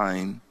you a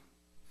sign.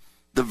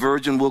 The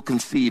virgin will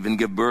conceive and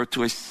give birth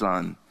to a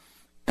son,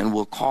 and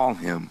will call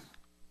him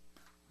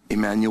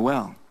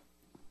Emmanuel."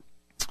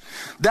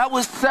 That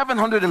was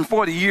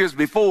 740 years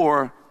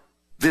before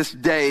this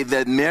day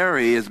that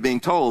Mary is being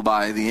told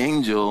by the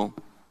angel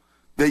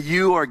that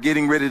you are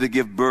getting ready to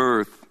give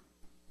birth.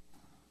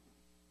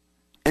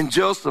 And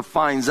Joseph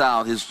finds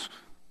out his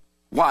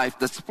wife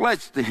that's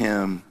pledged to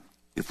him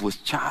is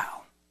with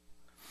child.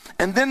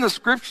 And then the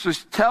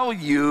scriptures tell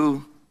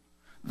you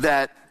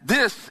that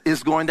this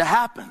is going to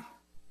happen.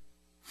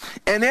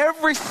 And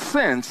ever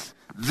since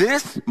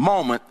this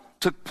moment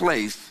took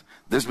place,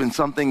 there's been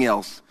something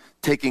else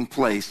taking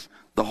place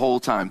the whole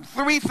time.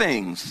 3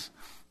 things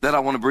that I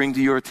want to bring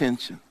to your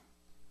attention.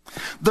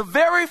 The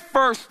very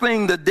first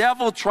thing the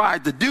devil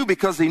tried to do,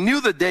 because he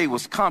knew the day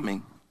was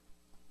coming,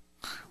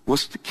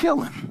 was to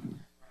kill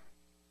him.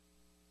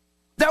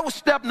 That was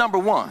step number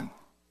 1.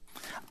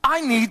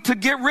 I need to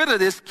get rid of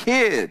this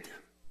kid.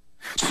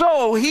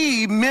 So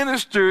he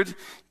ministered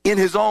in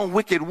his own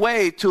wicked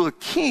way to a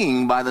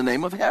king by the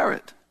name of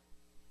Herod.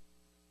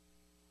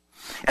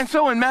 And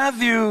so in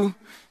Matthew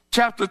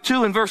chapter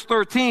 2 and verse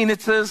 13,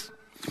 it says,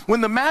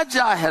 when the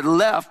Magi had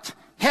left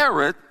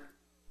Herod,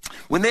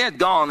 when they had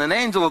gone, an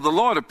angel of the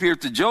Lord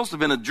appeared to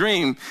Joseph in a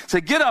dream.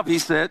 Said, "Get up," he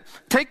said,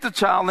 "take the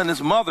child and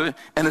his mother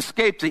and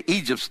escape to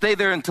Egypt. Stay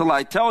there until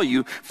I tell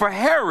you, for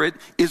Herod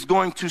is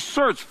going to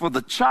search for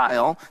the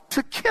child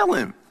to kill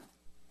him."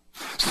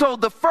 So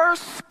the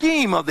first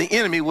scheme of the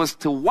enemy was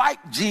to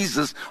wipe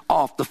Jesus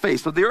off the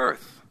face of the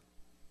earth.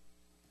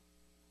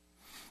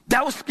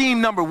 That was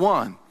scheme number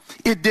 1.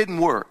 It didn't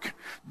work.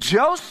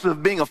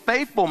 Joseph, being a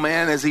faithful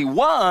man as he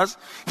was,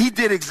 he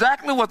did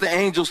exactly what the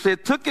angel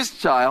said, took his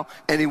child,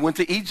 and he went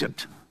to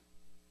Egypt.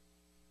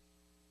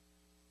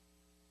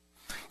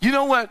 You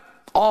know what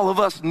all of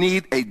us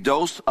need a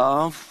dose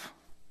of?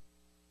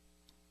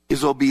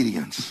 Is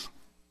obedience.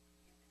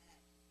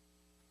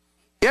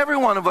 Every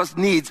one of us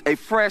needs a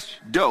fresh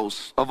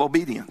dose of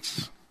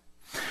obedience.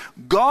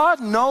 God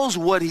knows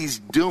what he's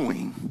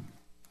doing.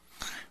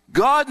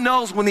 God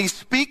knows when he's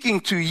speaking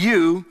to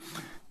you.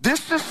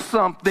 This is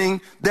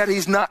something that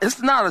it's not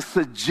a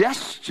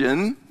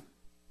suggestion.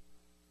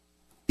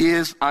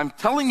 I'm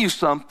telling you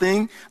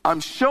something, I'm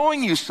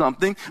showing you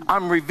something,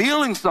 I'm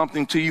revealing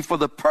something to you for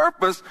the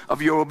purpose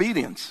of your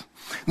obedience.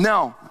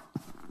 Now,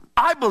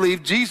 I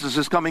believe Jesus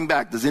is coming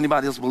back. Does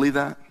anybody else believe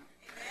that?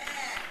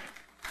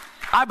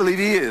 I believe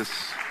he is.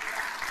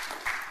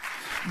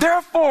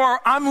 Therefore,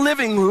 I'm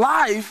living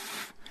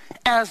life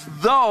as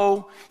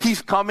though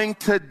he's coming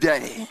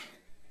today.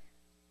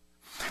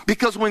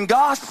 Because when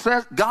God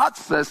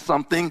says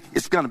something,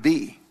 it's going to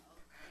be.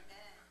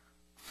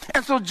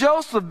 And so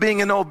Joseph,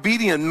 being an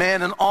obedient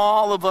man, and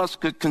all of us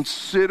could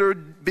consider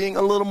being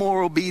a little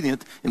more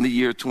obedient in the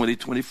year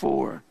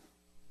 2024.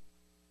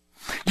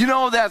 You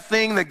know that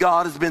thing that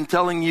God has been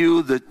telling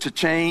you to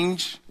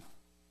change?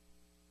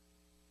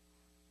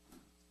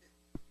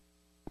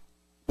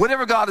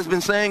 Whatever God has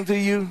been saying to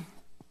you,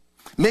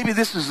 maybe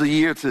this is the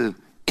year to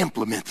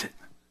implement it.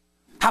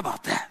 How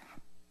about that?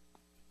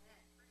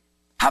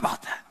 How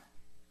about that?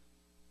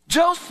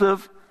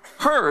 Joseph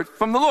heard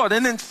from the Lord.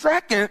 And then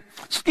second,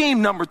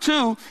 scheme number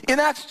 2, in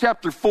Acts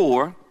chapter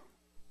 4,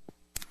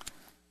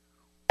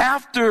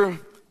 after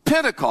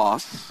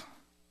Pentecost,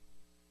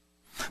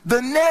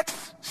 the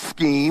next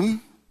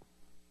scheme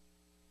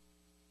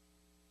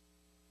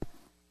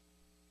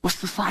was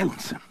to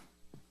silence him.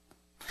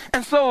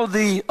 And so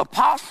the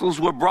apostles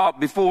were brought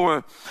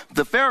before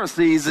the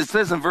Pharisees. It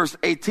says in verse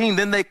 18,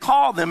 then they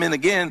called them in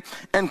again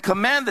and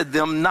commanded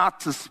them not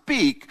to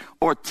speak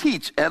or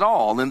teach at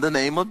all in the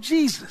name of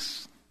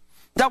Jesus.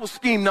 That was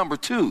scheme number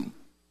 2.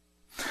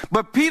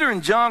 But Peter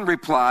and John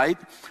replied,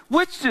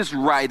 which is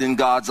right in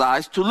God's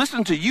eyes, to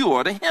listen to you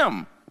or to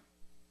him?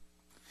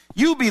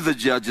 You be the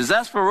judges.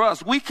 As for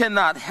us, we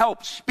cannot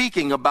help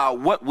speaking about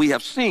what we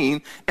have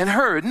seen and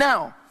heard.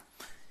 Now,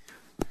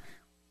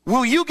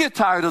 will you get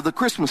tired of the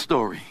Christmas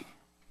story?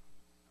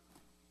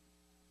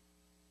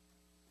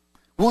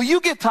 Will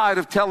you get tired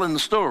of telling the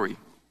story?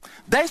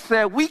 They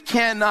said, we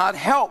cannot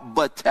help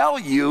but tell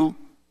you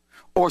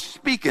or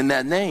speak in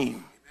that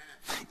name.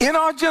 In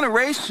our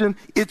generation,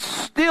 it's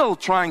still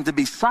trying to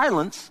be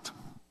silenced.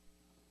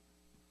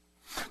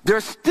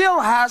 There still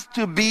has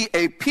to be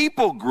a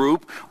people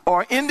group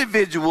or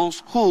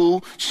individuals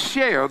who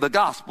share the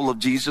gospel of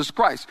Jesus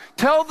Christ.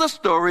 Tell the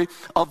story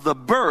of the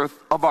birth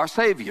of our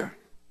Savior.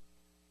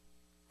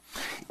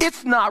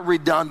 It's not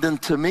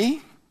redundant to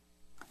me.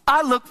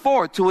 I look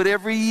forward to it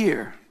every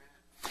year.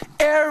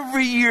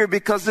 Every year,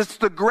 because it's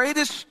the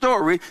greatest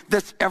story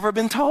that's ever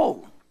been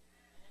told.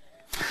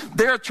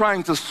 They're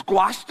trying to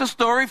squash the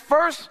story.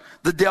 First,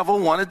 the devil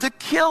wanted to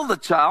kill the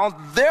child.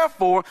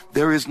 Therefore,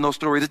 there is no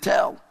story to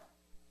tell.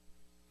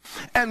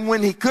 And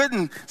when he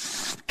couldn't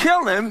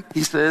kill him,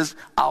 he says,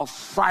 I'll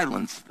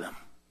silence them.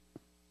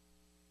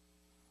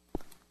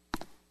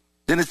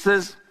 Then it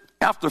says,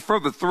 after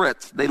further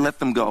threats, they let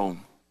them go.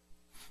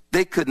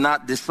 They could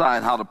not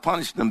decide how to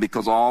punish them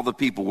because all the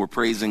people were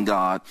praising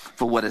God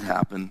for what had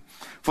happened.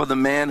 For the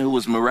man who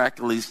was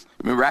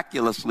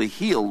miraculously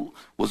healed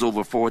was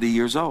over 40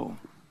 years old.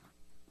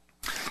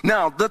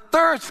 Now, the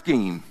third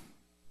scheme,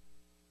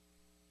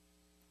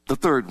 the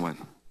third one,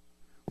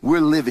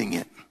 we're living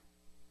it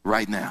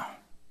right now.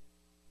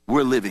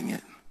 We're living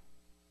it.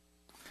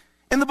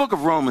 In the book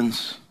of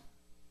Romans,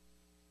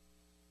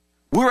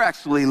 we're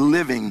actually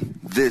living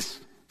this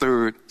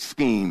third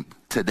scheme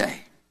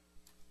today.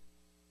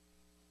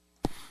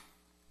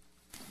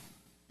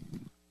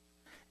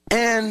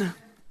 And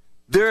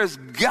there's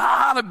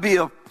got to be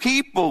a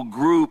people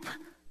group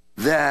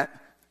that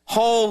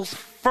holds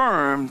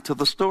firm to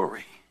the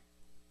story.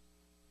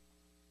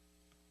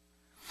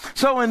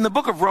 So in the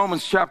book of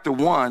Romans chapter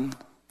 1,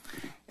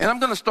 and I'm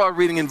going to start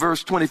reading in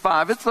verse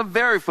 25. It's a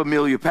very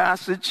familiar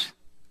passage.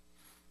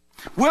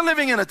 We're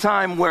living in a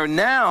time where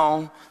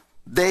now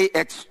they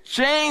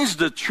exchange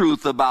the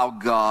truth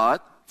about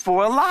God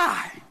for a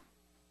lie.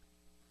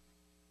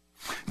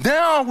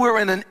 Now we're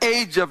in an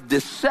age of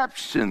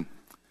deception.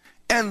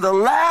 And the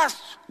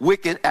last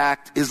wicked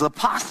act is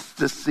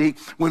apostasy,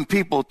 when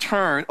people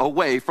turn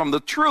away from the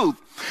truth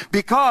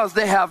because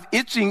they have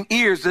itching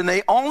ears and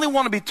they only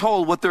want to be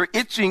told what their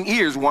itching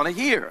ears want to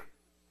hear.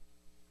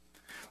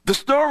 The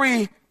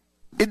story,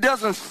 it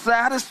doesn't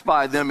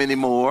satisfy them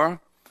anymore.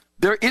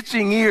 Their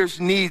itching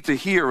ears need to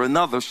hear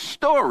another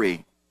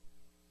story.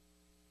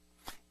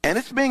 And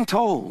it's being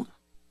told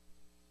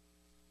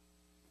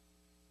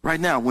right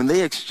now when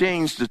they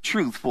exchange the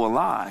truth for a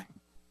lie.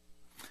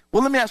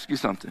 Well, let me ask you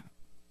something.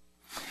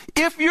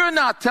 If you're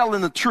not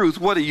telling the truth,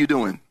 what are you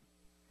doing?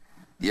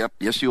 Yep,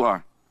 yes you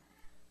are.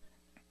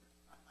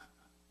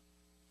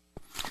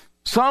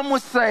 Some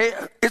would say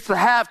it's a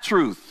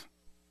half-truth.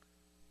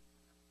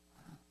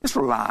 It's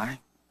a lie.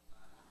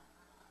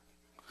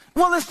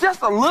 Well, it's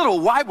just a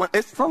little white one.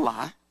 It's a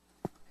lie.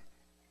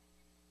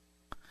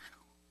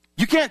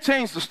 You can't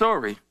change the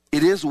story.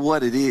 It is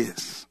what it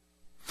is.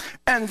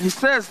 And he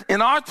says,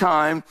 in our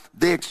time,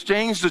 they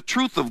exchange the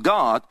truth of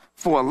God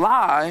for a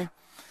lie.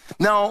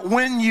 Now,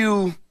 when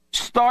you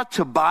start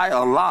to buy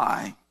a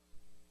lie,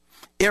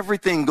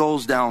 everything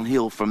goes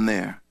downhill from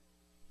there.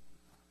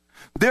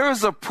 There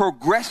is a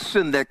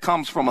progression that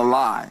comes from a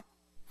lie,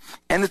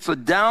 and it's a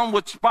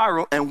downward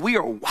spiral, and we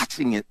are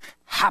watching it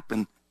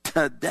happen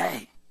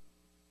today.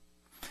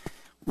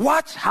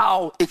 Watch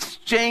how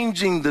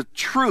exchanging the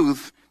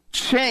truth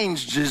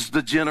changes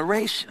the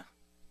generation.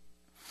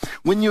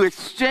 When you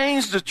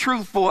exchange the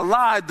truth for a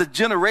lie, the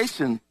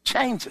generation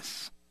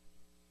changes.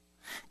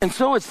 And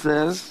so it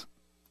says,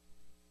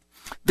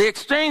 they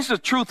exchanged the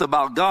truth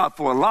about God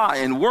for a lie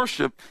and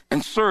worshiped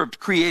and served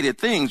created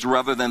things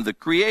rather than the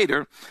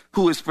Creator,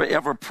 who is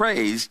forever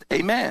praised.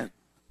 Amen.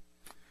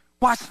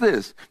 Watch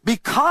this.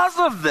 Because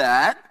of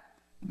that,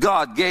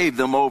 God gave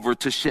them over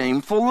to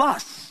shameful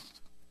lust.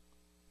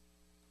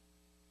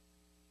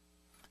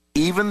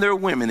 Even their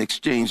women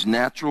exchanged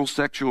natural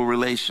sexual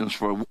relations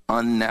for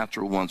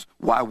unnatural ones.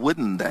 Why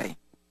wouldn't they?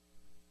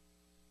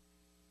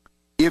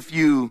 If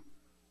you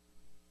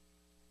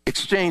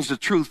exchange the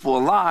truth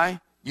for a lie,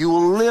 you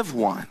will live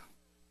one.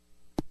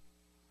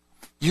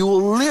 You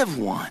will live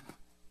one.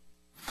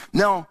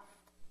 Now,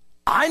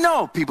 I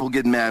know people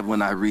get mad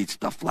when I read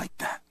stuff like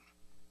that.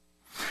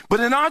 But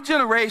in our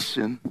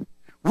generation,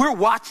 we're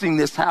watching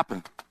this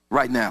happen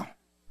right now.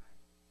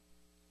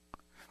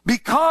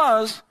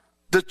 Because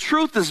the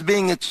truth is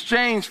being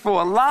exchanged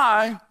for a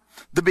lie,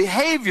 the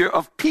behavior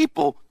of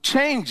people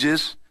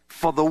changes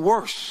for the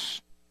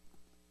worse.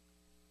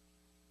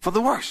 For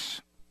the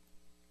worse.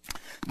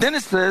 Then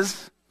it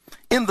says,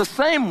 in the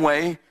same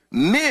way,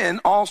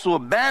 men also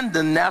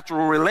abandoned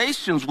natural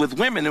relations with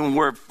women and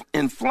were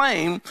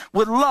inflamed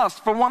with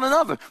lust for one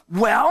another.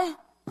 Well,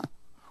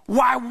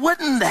 why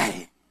wouldn't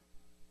they?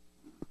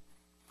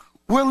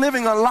 We're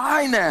living a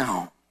lie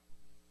now.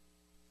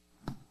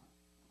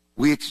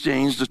 We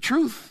exchanged the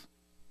truth.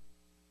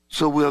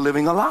 So we're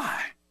living a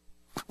lie.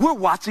 We're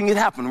watching it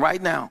happen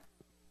right now.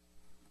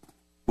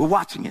 We're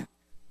watching it.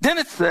 Then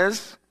it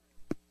says,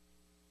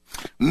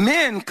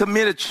 men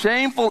committed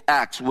shameful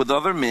acts with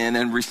other men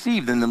and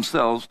received in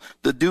themselves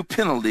the due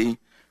penalty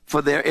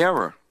for their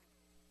error.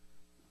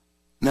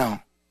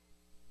 Now,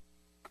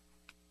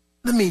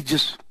 let me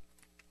just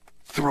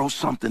throw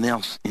something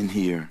else in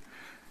here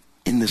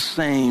in the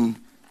same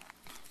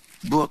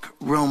book,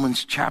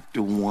 Romans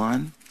chapter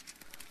 1.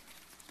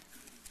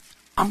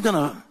 I'm going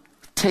to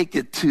take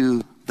it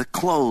to the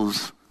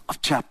close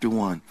of chapter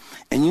 1.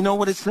 And you know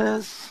what it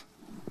says?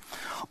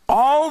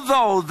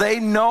 Although they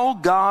know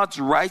God's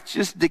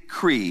righteous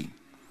decree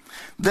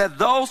that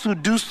those who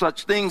do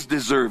such things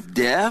deserve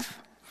death,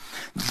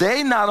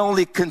 they not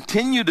only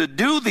continue to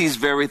do these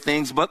very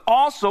things, but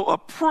also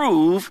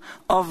approve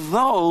of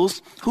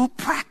those who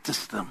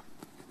practice them.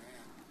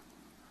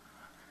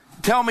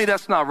 Tell me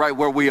that's not right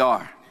where we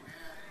are.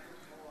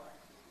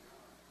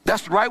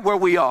 That's right where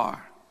we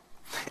are.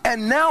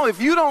 And now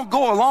if you don't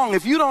go along,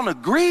 if you don't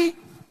agree,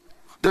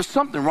 there's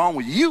something wrong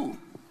with you.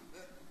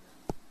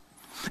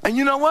 And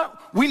you know what?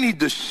 We need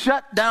to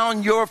shut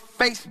down your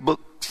Facebook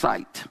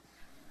site.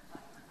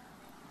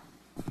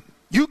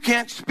 You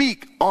can't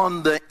speak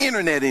on the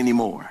internet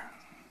anymore.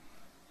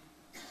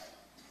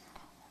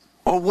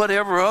 Or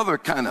whatever other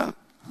kind of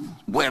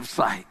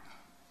website.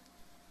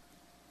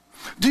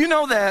 Do you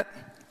know that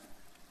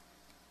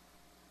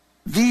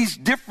these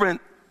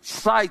different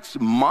sites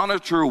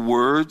monitor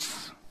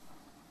words?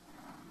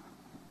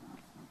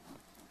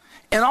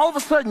 And all of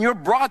a sudden your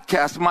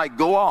broadcast might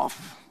go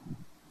off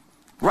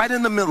right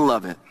in the middle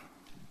of it.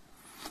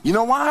 You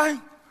know why?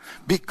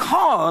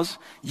 Because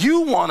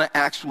you want to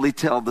actually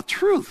tell the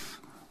truth.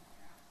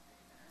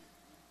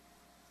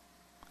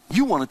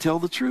 You want to tell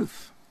the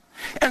truth.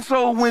 And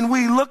so when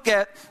we look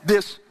at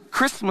this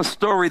Christmas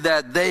story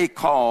that they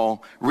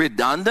call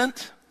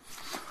redundant,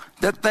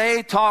 that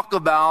they talk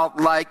about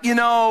like, you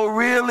know,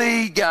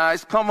 really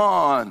guys, come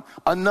on,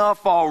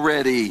 enough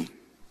already.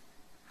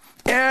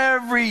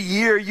 Every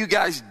year you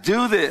guys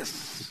do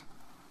this.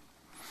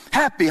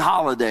 Happy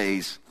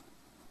holidays.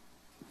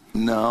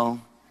 No.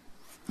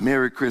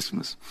 Merry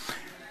Christmas.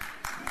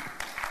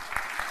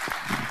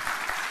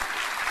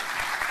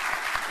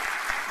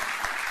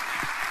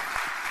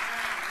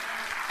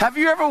 Have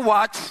you ever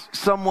watched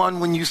someone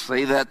when you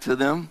say that to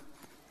them?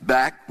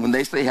 Back when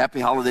they say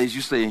happy holidays,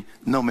 you say,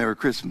 no, Merry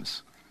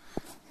Christmas.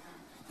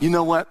 You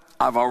know what?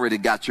 I've already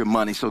got your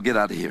money, so get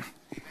out of here.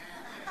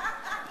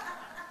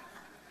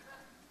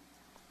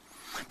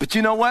 But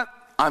you know what?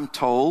 I'm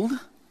told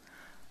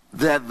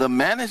that the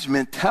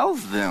management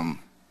tells them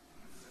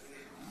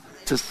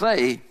to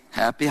say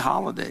happy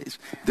holidays.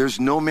 There's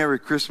no Merry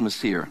Christmas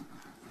here.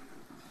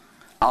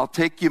 I'll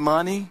take your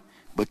money,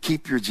 but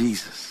keep your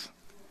Jesus.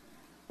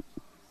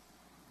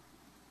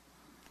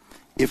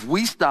 If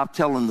we stop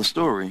telling the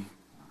story,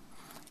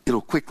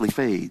 it'll quickly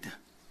fade.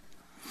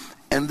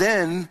 And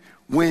then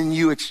when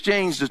you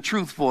exchange the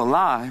truth for a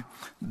lie,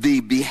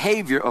 the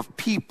behavior of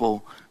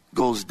people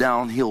goes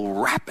downhill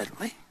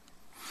rapidly.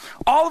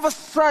 All of a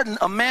sudden,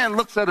 a man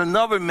looks at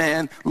another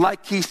man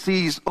like he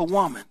sees a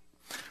woman.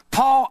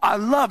 Paul, I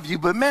love you,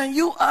 but man,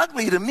 you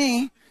ugly to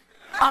me.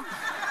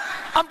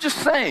 I'm just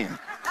saying.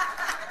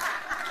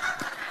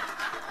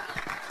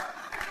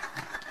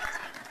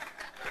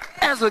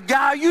 As a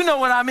guy, you know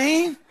what I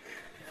mean?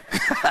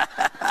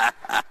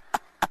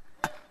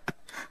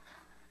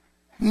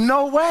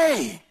 No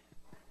way.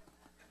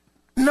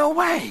 No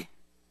way.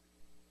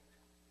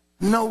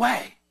 No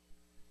way.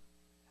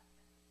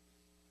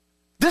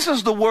 This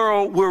is the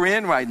world we're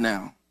in right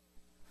now.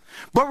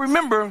 But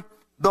remember,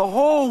 the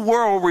whole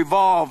world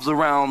revolves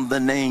around the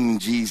name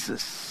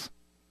Jesus.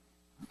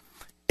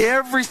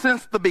 Ever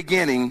since the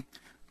beginning,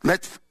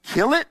 let's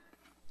kill it.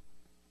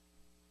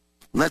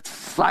 Let's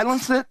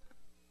silence it.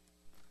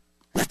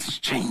 Let's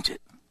change it.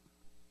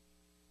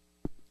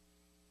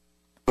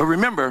 But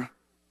remember,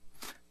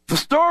 the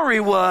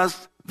story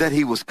was that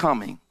he was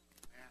coming.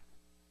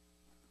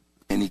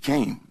 And he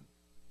came.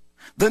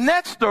 The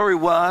next story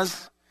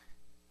was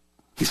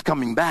he's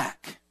coming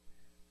back.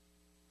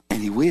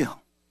 And he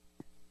will.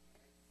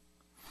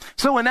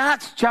 So in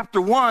Acts chapter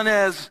 1,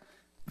 as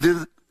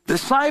the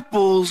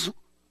disciples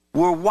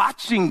were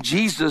watching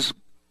Jesus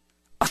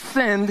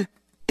ascend,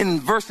 in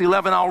verse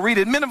 11, I'll read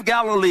it. Men of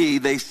Galilee,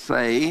 they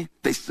said,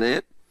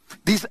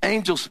 these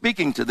angels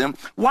speaking to them,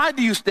 why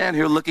do you stand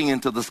here looking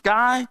into the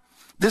sky?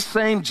 This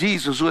same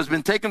Jesus who has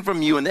been taken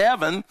from you in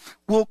heaven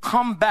will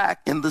come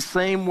back in the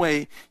same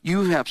way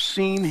you have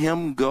seen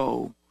him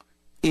go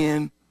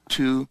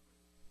into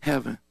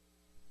heaven.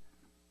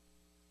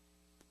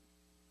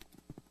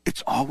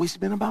 It's always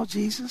been about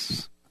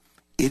Jesus.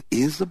 It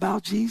is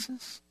about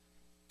Jesus.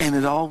 And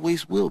it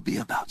always will be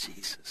about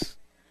Jesus.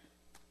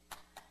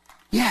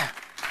 Yeah.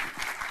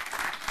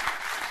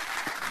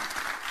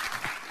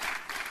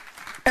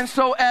 And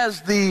so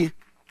as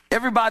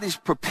everybody's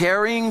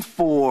preparing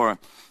for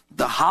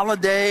the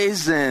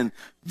holidays and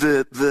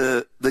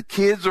the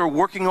kids are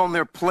working on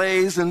their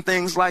plays and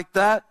things like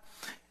that,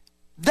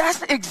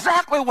 that's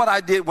exactly what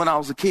I did when I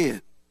was a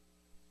kid.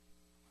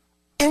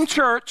 In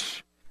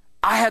church,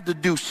 I had to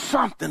do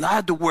something. I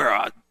had to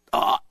wear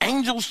a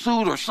angel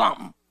suit or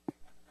something.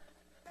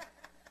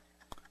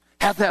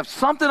 Had to have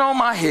something on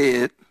my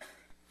head.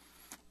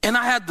 And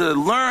I had to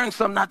learn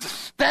something, not to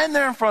stand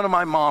there in front of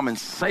my mom and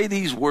say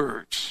these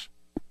words.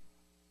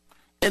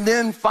 And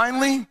then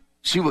finally,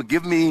 she would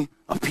give me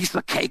a piece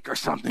of cake or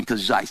something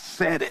because I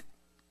said it.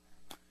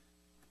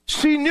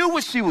 She knew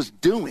what she was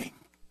doing.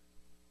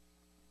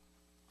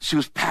 She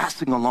was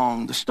passing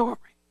along the story.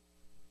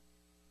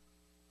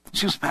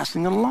 She was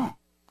passing it along.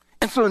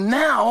 And so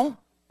now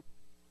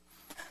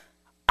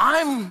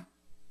I'm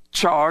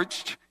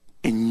charged,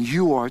 and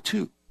you are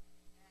too,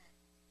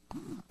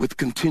 with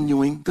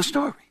continuing the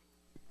story.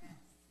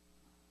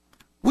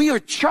 We are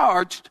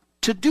charged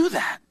to do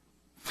that.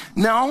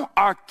 Now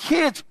our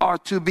kids are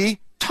to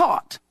be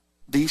taught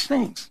these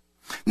things.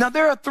 Now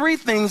there are three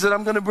things that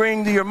I'm going to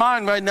bring to your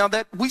mind right now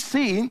that we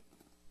see.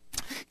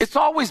 It's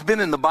always been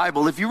in the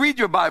Bible. If you read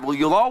your Bible,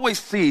 you'll always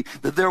see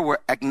that there were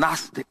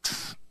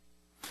agnostics.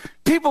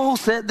 People who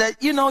said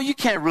that, you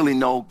can't really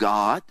know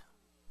God.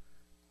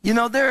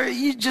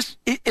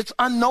 It's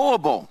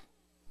unknowable.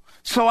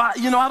 So I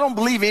don't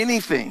believe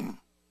anything.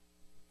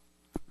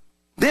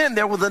 Then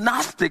there were the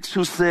Gnostics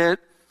who said,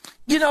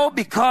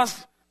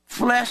 because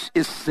flesh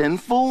is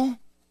sinful,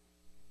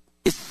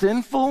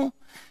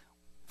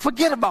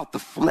 forget about the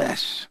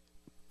flesh.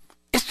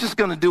 It's just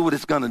going to do what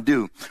it's going to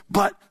do.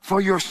 But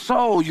for your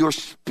soul, your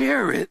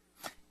spirit,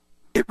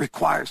 it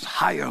requires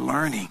higher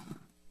learning.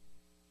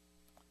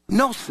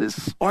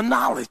 Gnosis, or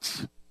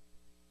knowledge.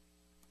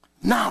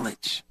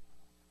 Knowledge.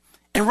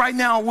 And right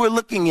now we're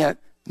looking at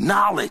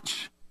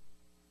knowledge.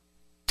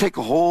 Take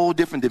a whole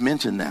different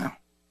dimension now.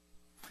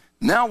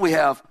 Now we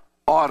have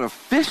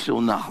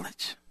artificial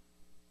knowledge.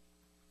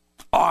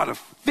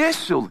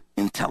 Artificial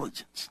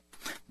intelligence.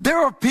 There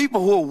are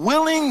people who are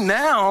willing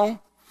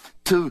now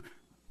to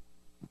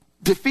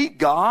defeat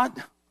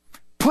God,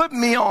 put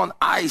me on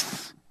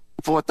ice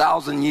for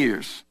 1,000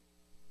 years,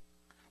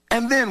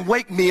 and then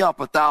wake me up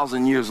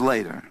 1,000 years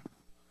later.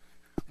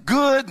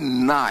 Good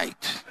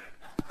night.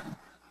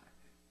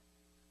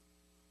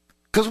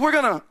 Because we're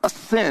going to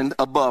ascend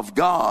above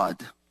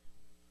God.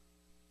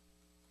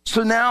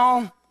 So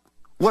now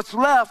what's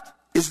left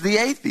is the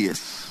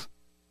atheists.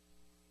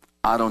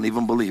 I don't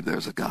even believe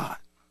there's a God.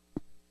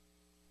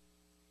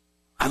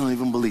 I don't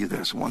even believe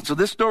there's one. So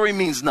this story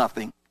means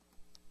nothing.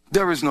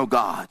 There is no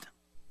God.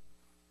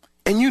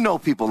 And you know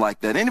people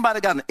like that.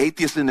 Anybody got an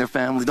atheist in their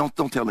family? Don't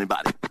tell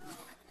anybody.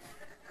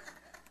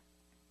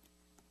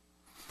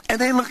 And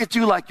they look at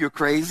you like you're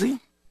crazy.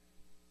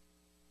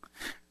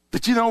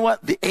 But you know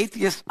what? The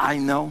atheists I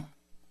know,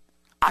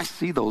 I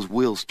see those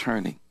wheels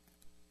turning.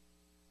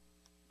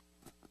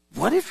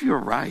 What if you're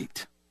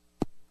right?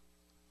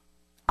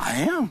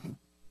 I am.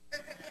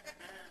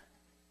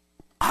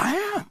 I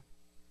am.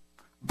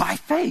 By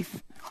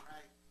faith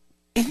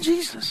in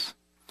Jesus.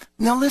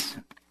 Now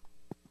listen.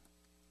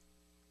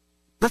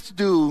 Let's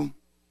do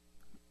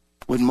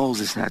what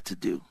Moses had to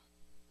do.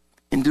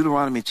 In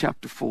Deuteronomy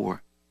chapter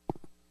 4.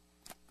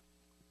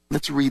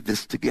 Let's read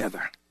this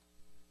together.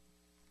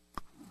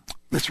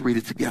 Let's read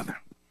it together.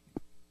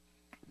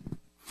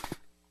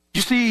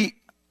 You see,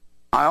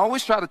 I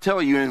always try to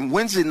tell you, and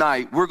Wednesday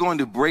night, we're going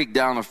to break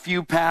down a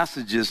few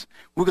passages.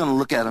 We're going to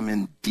look at them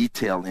in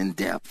detail, in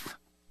depth.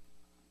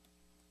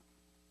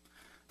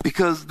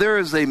 Because there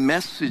is a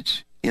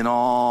message in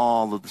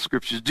all of the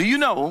scriptures. Do you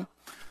know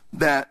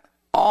that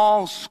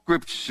all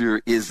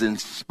scripture is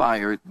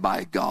inspired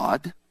by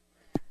God?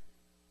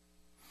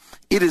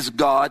 It is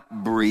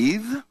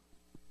God-breathed.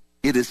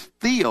 It is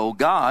theo,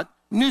 God,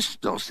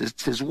 Pneustos,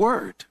 it's his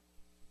word.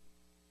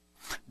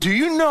 Do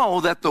you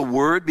know that the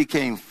word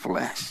became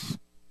flesh?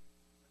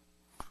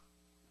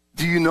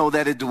 Do you know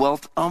that it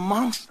dwelt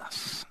amongst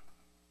us?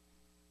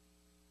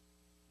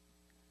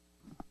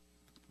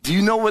 Do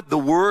you know what the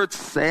word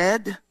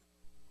said?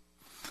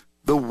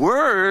 The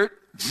word,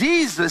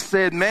 Jesus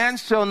said, man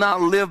shall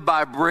not live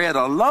by bread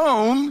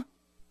alone,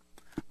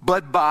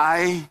 but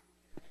by,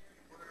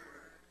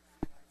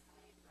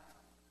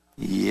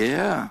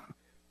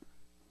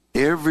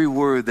 every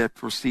word that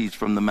proceeds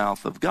from the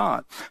mouth of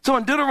God. So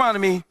in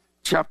Deuteronomy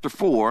chapter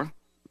 4,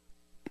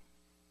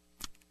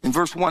 in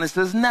verse 1, it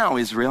says, now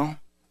Israel,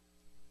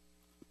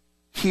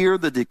 hear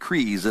the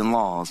decrees and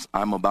laws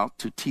I'm about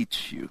to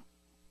teach you.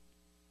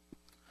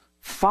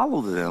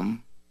 Follow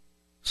them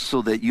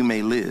so that you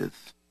may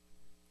live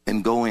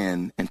and go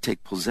in and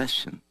take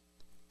possession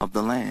of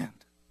the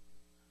land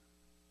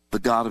the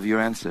God of your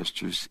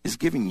ancestors is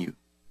giving you.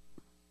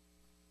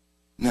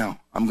 Now,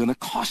 I'm going to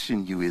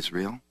caution you,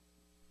 Israel.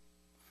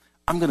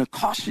 I'm going to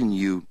caution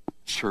you,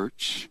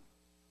 church.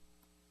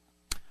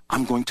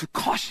 I'm going to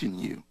caution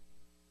you.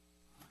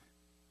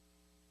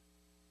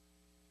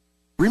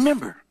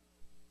 Remember,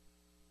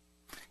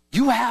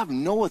 you have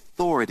no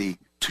authority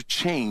to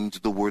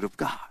change the word of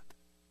God.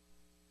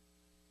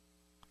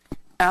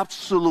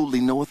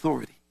 Absolutely no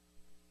authority.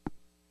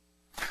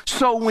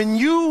 So when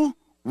you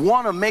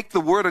want to make the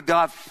word of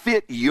God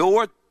fit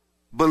your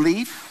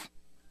belief,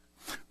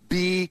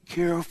 be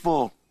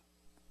careful.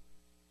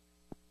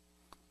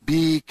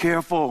 Be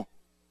careful.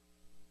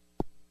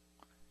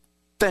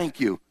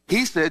 Thank you.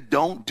 He said,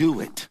 don't do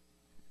it.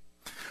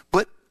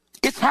 But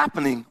it's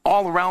happening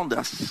all around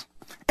us.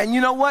 And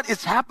you know what?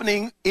 It's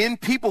happening in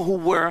people who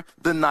wear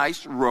the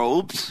nice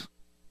robes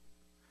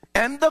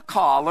and the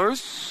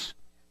collars,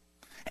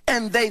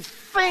 and they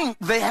think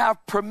they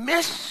have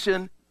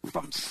permission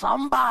from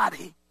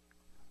somebody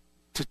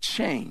to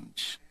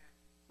change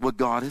what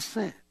God has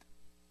said.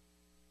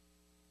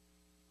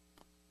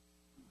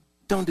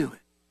 Don't do it.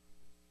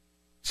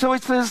 So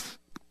it says,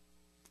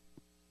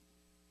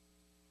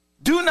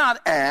 do not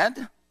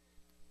add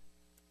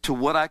to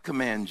what I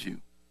command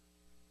you.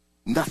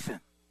 Nothing.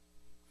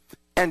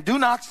 And do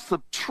not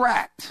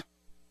subtract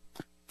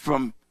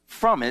from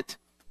it,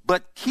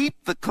 but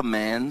keep the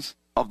commands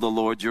of the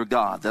Lord your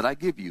God that I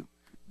give you.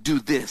 Do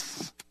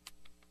this.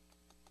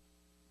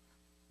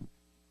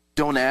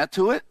 Don't add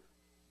to it.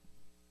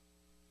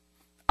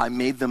 I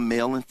made them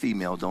male and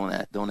female. Don't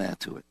add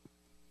to it.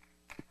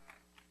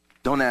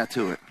 Don't add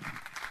to it.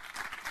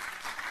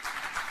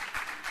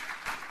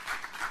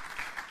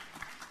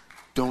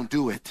 Don't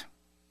do it.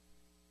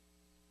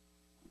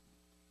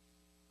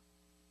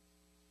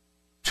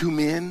 Two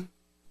men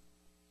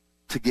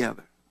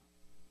together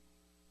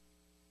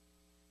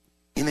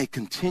in a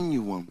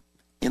continuum,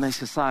 in a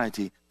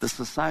society, the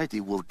society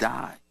will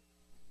die.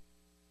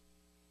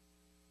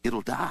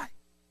 It'll die.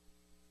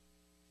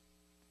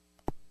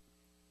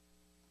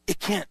 It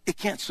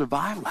can't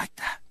survive like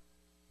that,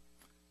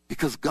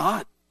 because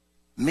God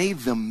made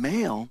them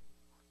male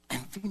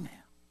and female.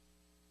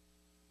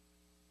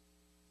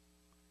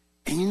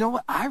 And you know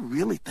what? I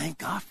really thank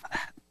God for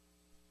that.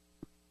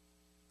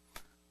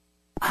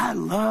 I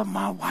love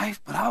my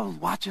wife, but I was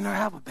watching her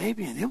have a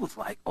baby, and it was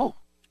like, oh,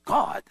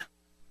 God.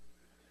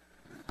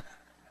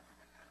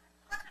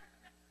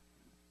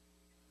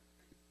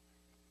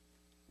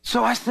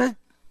 So I said,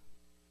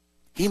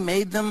 he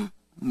made them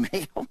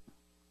male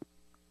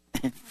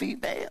and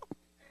female.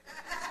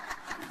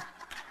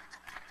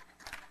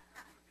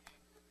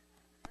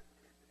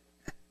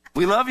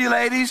 We love you,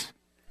 ladies.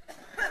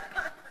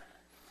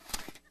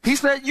 He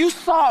said, you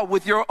saw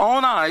with your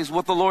own eyes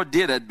what the Lord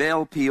did at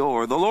Baal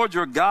Peor. The Lord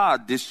your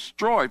God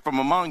destroyed from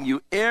among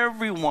you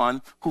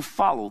everyone who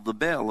followed the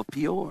Baal of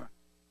Peor.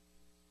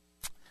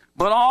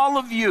 But all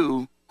of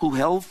you who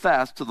held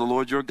fast to the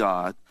Lord your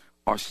God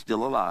are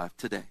still alive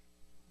today.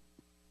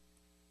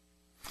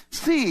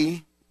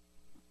 See,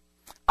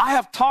 I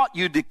have taught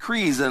you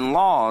decrees and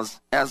laws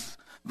as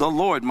the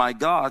Lord my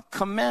God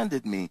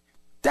commanded me.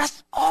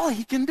 That's all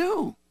he can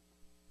do.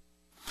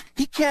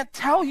 He can't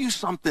tell you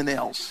something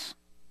else.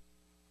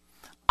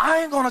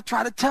 I ain't going to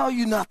try to tell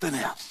you nothing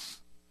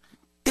else.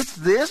 It's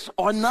this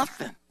or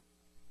nothing.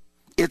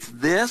 It's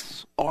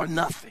this or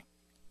nothing.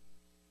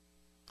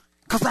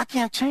 Because I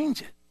can't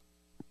change it.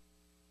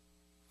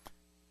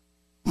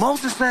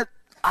 Moses said,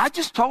 I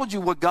just told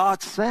you what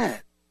God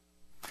said.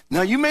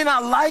 Now, you may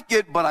not like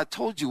it, but I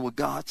told you what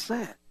God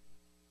said.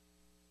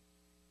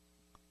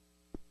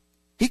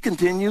 He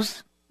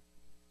continues.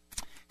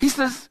 He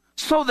says,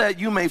 so that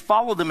you may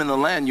follow them in the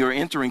land you're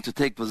entering to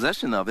take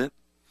possession of it,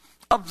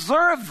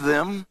 observe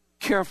them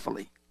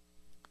carefully.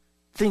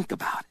 Think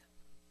about it.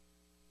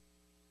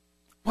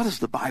 What does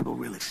the Bible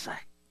really say?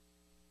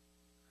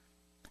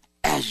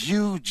 As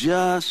you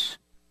just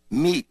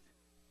meet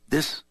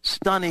this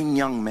stunning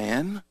young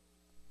man,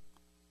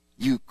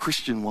 you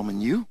Christian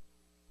woman, you,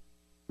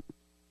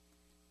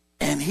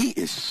 and he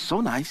is so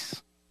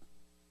nice,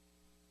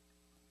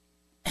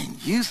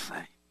 and you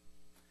say,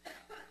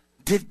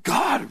 did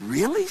God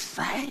really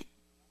say?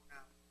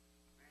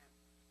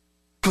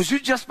 Because you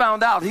just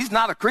found out he's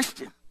not a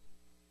Christian.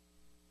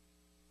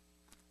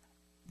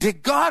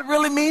 Did God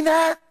really mean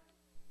that?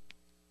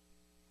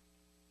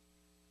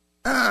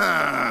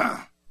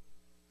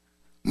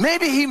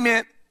 Maybe he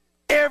meant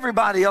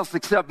everybody else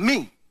except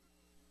me.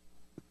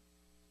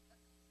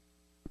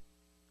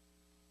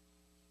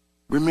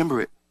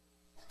 Remember it.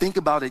 Think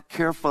about it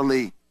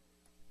carefully.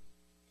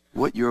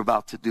 What you're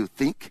about to do.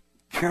 Think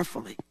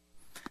carefully.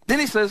 Then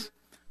he says,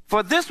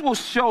 for this will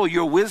show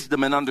your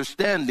wisdom and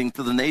understanding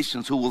to the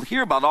nations who will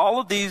hear about all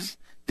of these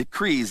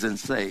decrees and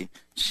say,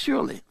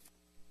 surely,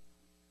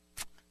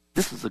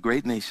 this is a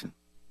great nation.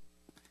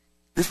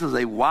 This is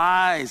a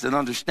wise and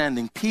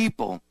understanding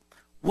people.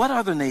 What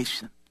other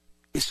nation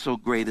is so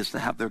great as to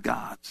have their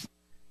gods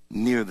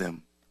near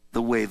them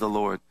the way the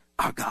Lord,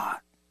 our God,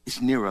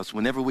 is near us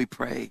whenever we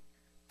pray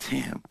to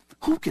him?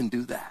 Who can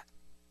do that?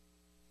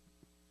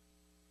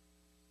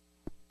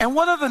 And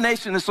what other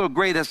nation is so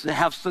great as to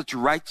have such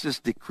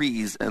righteous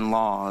decrees and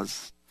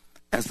laws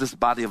as this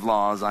body of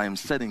laws I am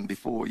setting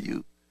before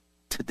you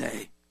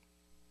today?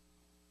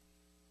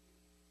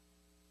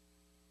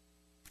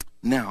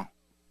 Now,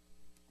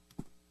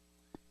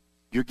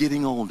 you're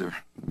getting older.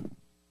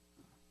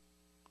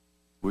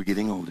 We're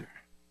getting older.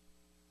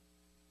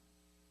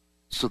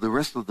 So the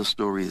rest of the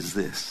story is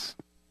this.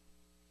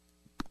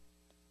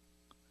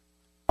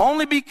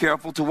 Only be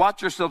careful to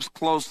watch yourselves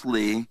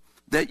closely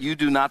that you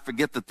do not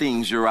forget the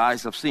things your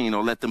eyes have seen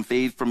or let them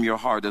fade from your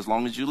heart as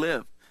long as you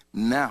live.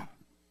 Now,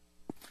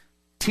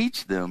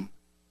 teach them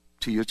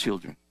to your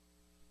children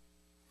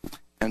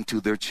and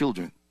to their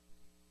children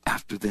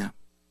after them.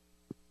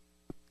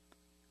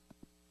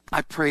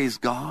 I praise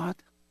God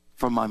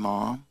for my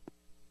mom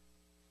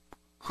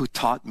who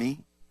taught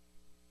me.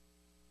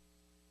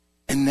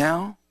 And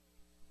now,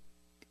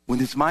 when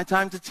it's my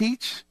time to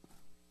teach,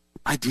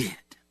 I did.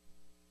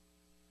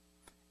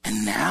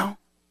 And now,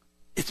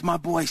 it's my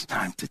boy's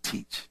time to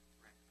teach.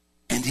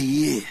 And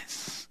he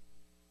is.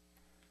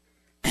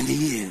 And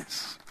he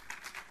is.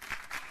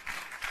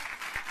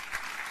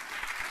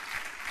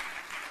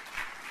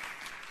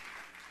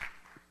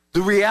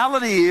 The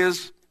reality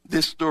is,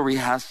 this story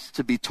has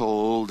to be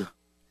told.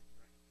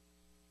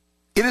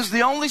 It is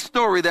the only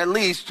story that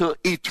leads to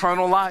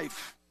eternal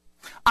life.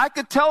 I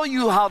could tell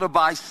you how to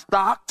buy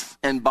stocks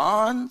and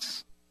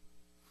bonds,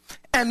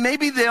 and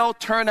maybe they'll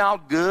turn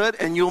out good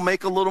and you'll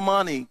make a little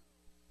money.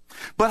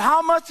 But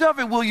how much of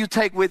it will you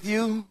take with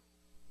you?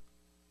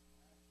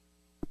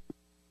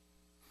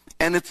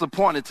 And it's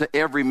appointed to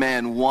every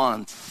man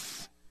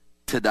once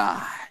to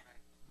die.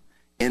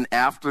 And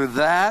after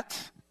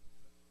that,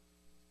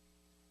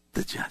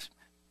 the judgment.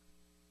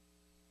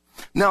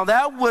 Now,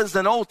 that was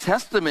an Old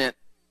Testament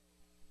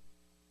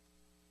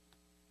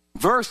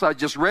verse I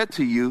just read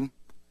to you,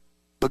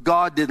 but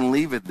God didn't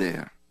leave it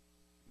there.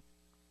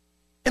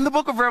 In the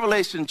book of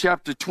Revelation,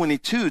 chapter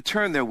 22,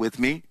 turn there with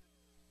me.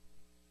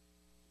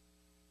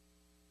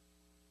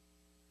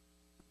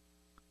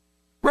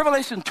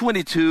 Revelation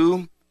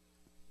 22,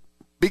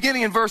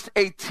 beginning in verse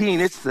 18,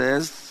 it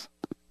says,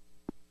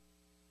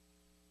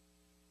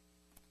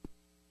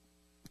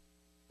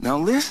 now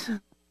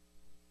listen.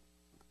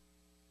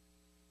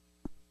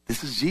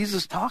 This is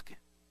Jesus talking.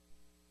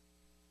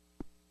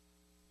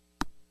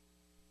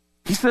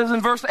 He says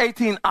in verse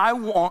 18,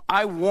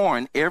 I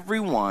warn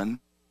everyone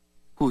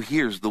who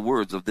hears the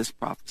words of this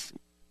prophecy.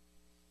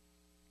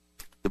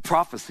 The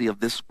prophecy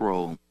of this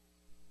scroll.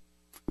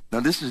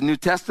 Now this is New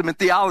Testament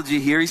theology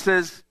here. He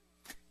says,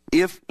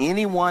 if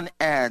anyone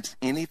adds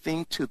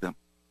anything to them,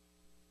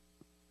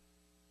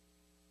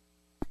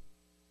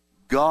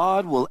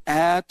 God will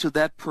add to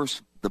that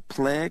person the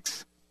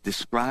plagues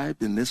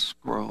described in this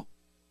scroll.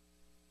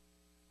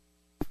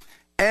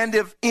 And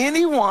if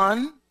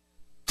anyone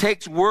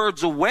takes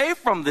words away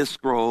from this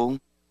scroll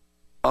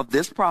of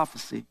this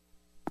prophecy,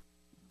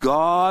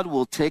 God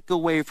will take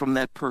away from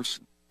that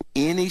person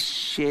any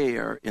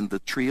share in the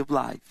tree of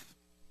life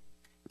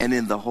and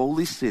in the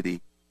holy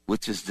city,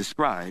 which is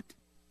described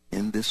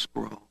in this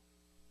scroll.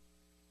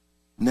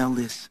 Now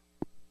listen.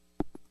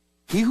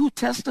 He who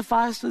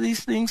testifies to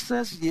these things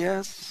says,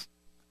 yes,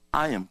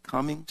 I am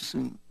coming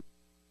soon.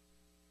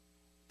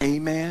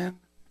 Amen.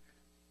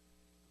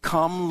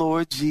 Come,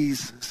 Lord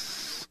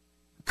Jesus.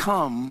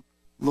 Come,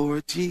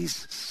 Lord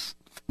Jesus.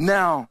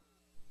 Now,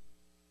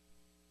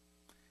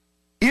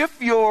 if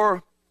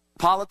your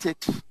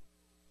politics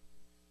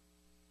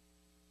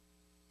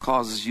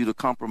causes you to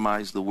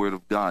compromise the word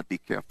of God, be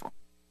careful.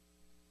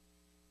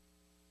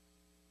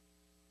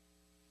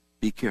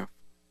 Be careful.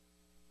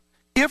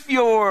 If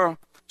your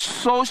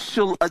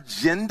social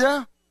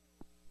agenda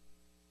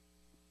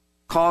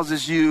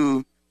causes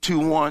you to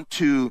want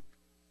to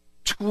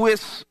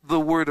twist the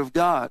word of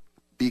God,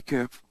 be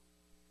careful.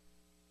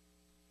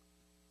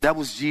 That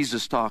was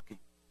Jesus talking.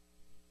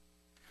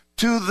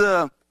 To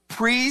the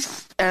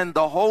priests and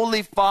the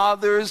holy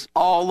fathers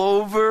all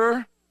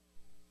over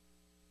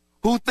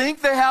who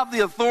think they have the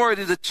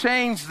authority to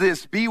change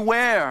this,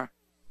 beware.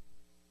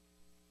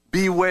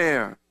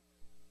 Beware.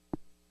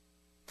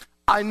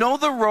 I know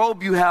the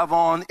robe you have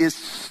on is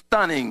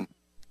stunning,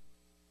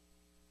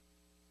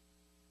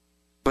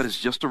 but it's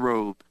just a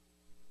robe.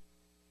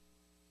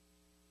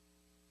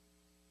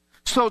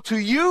 So to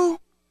you,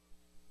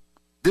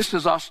 this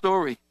is our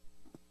story.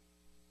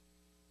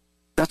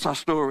 That's our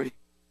story.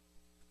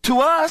 To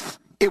us,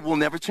 it will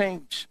never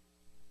change.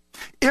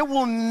 It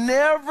will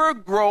never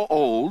grow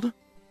old.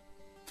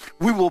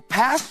 We will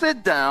pass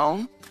it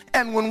down,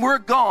 and when we're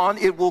gone,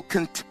 it will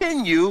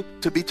continue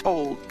to be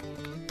told.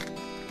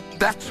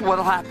 That's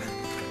what'll happen.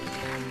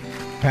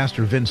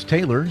 Pastor Vince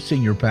Taylor,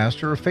 Senior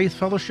Pastor of Faith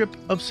Fellowship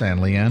of San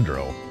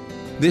Leandro.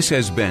 This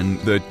has been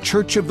the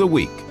Church of the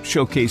Week,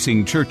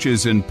 showcasing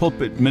churches and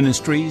pulpit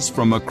ministries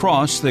from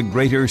across the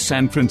greater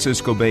San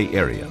Francisco Bay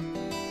Area.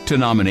 To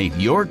nominate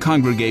your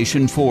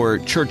congregation for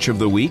Church of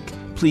the Week,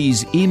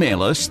 please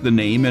email us the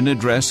name and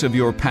address of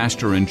your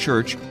pastor and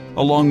church,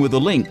 along with a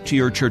link to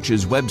your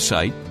church's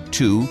website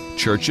to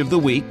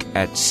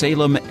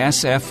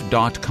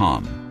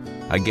churchoftheweek@salemsf.com.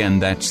 Again,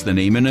 that's the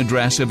name and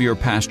address of your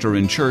pastor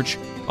and church,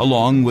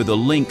 along with a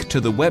link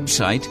to the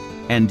website,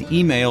 and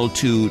email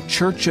to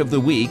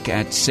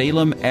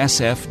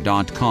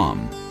churchoftheweek@salemsf.com.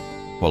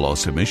 While all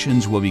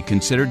submissions will be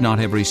considered, not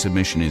every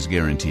submission is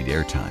guaranteed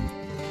airtime.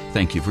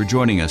 Thank you for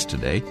joining us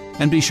today,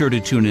 and be sure to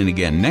tune in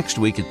again next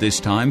week at this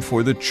time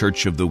for the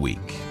Church of the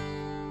Week.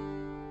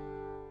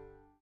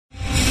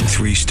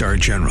 3-star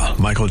General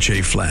Michael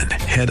J. Flynn,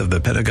 head of the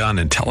Pentagon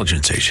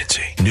Intelligence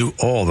Agency, knew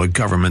all the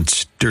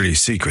government's dirty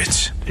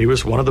secrets. He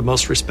was one of the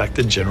most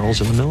respected generals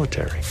in the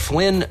military.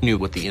 Flynn knew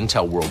what the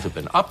intel world had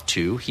been up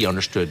to. He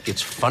understood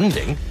its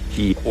funding.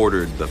 He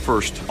ordered the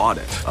first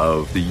audit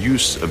of the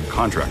use of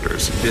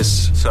contractors.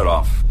 This set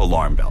off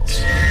alarm bells.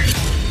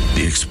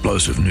 The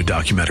explosive new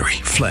documentary,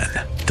 Flynn,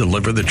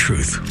 Deliver the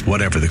Truth,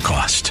 Whatever the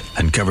Cost,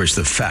 uncovers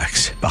the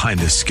facts behind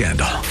this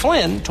scandal.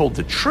 Flynn told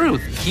the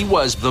truth. He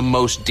was the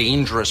most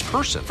dangerous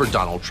person for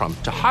Donald Trump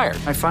to hire.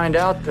 I find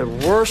out the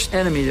worst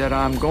enemy that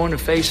I'm going to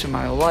face in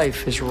my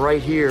life is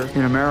right here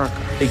in America.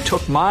 They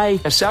took my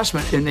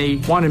assessment and they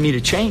wanted me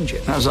to change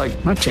it. And I was like,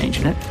 I'm not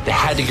changing it. They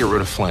had to get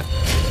rid of Flynn.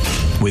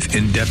 With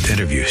in-depth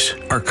interviews,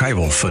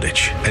 archival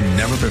footage, and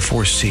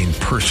never-before-seen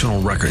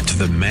personal records of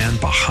the man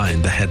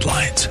behind the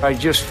headlines. I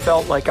just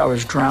felt like I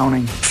was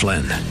drowning.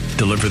 Flynn,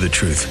 Deliver the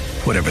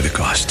Truth, Whatever the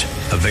Cost.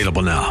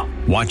 Available now.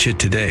 Watch it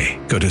today.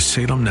 Go to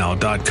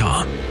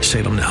salemnow.com.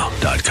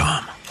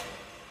 salemnow.com.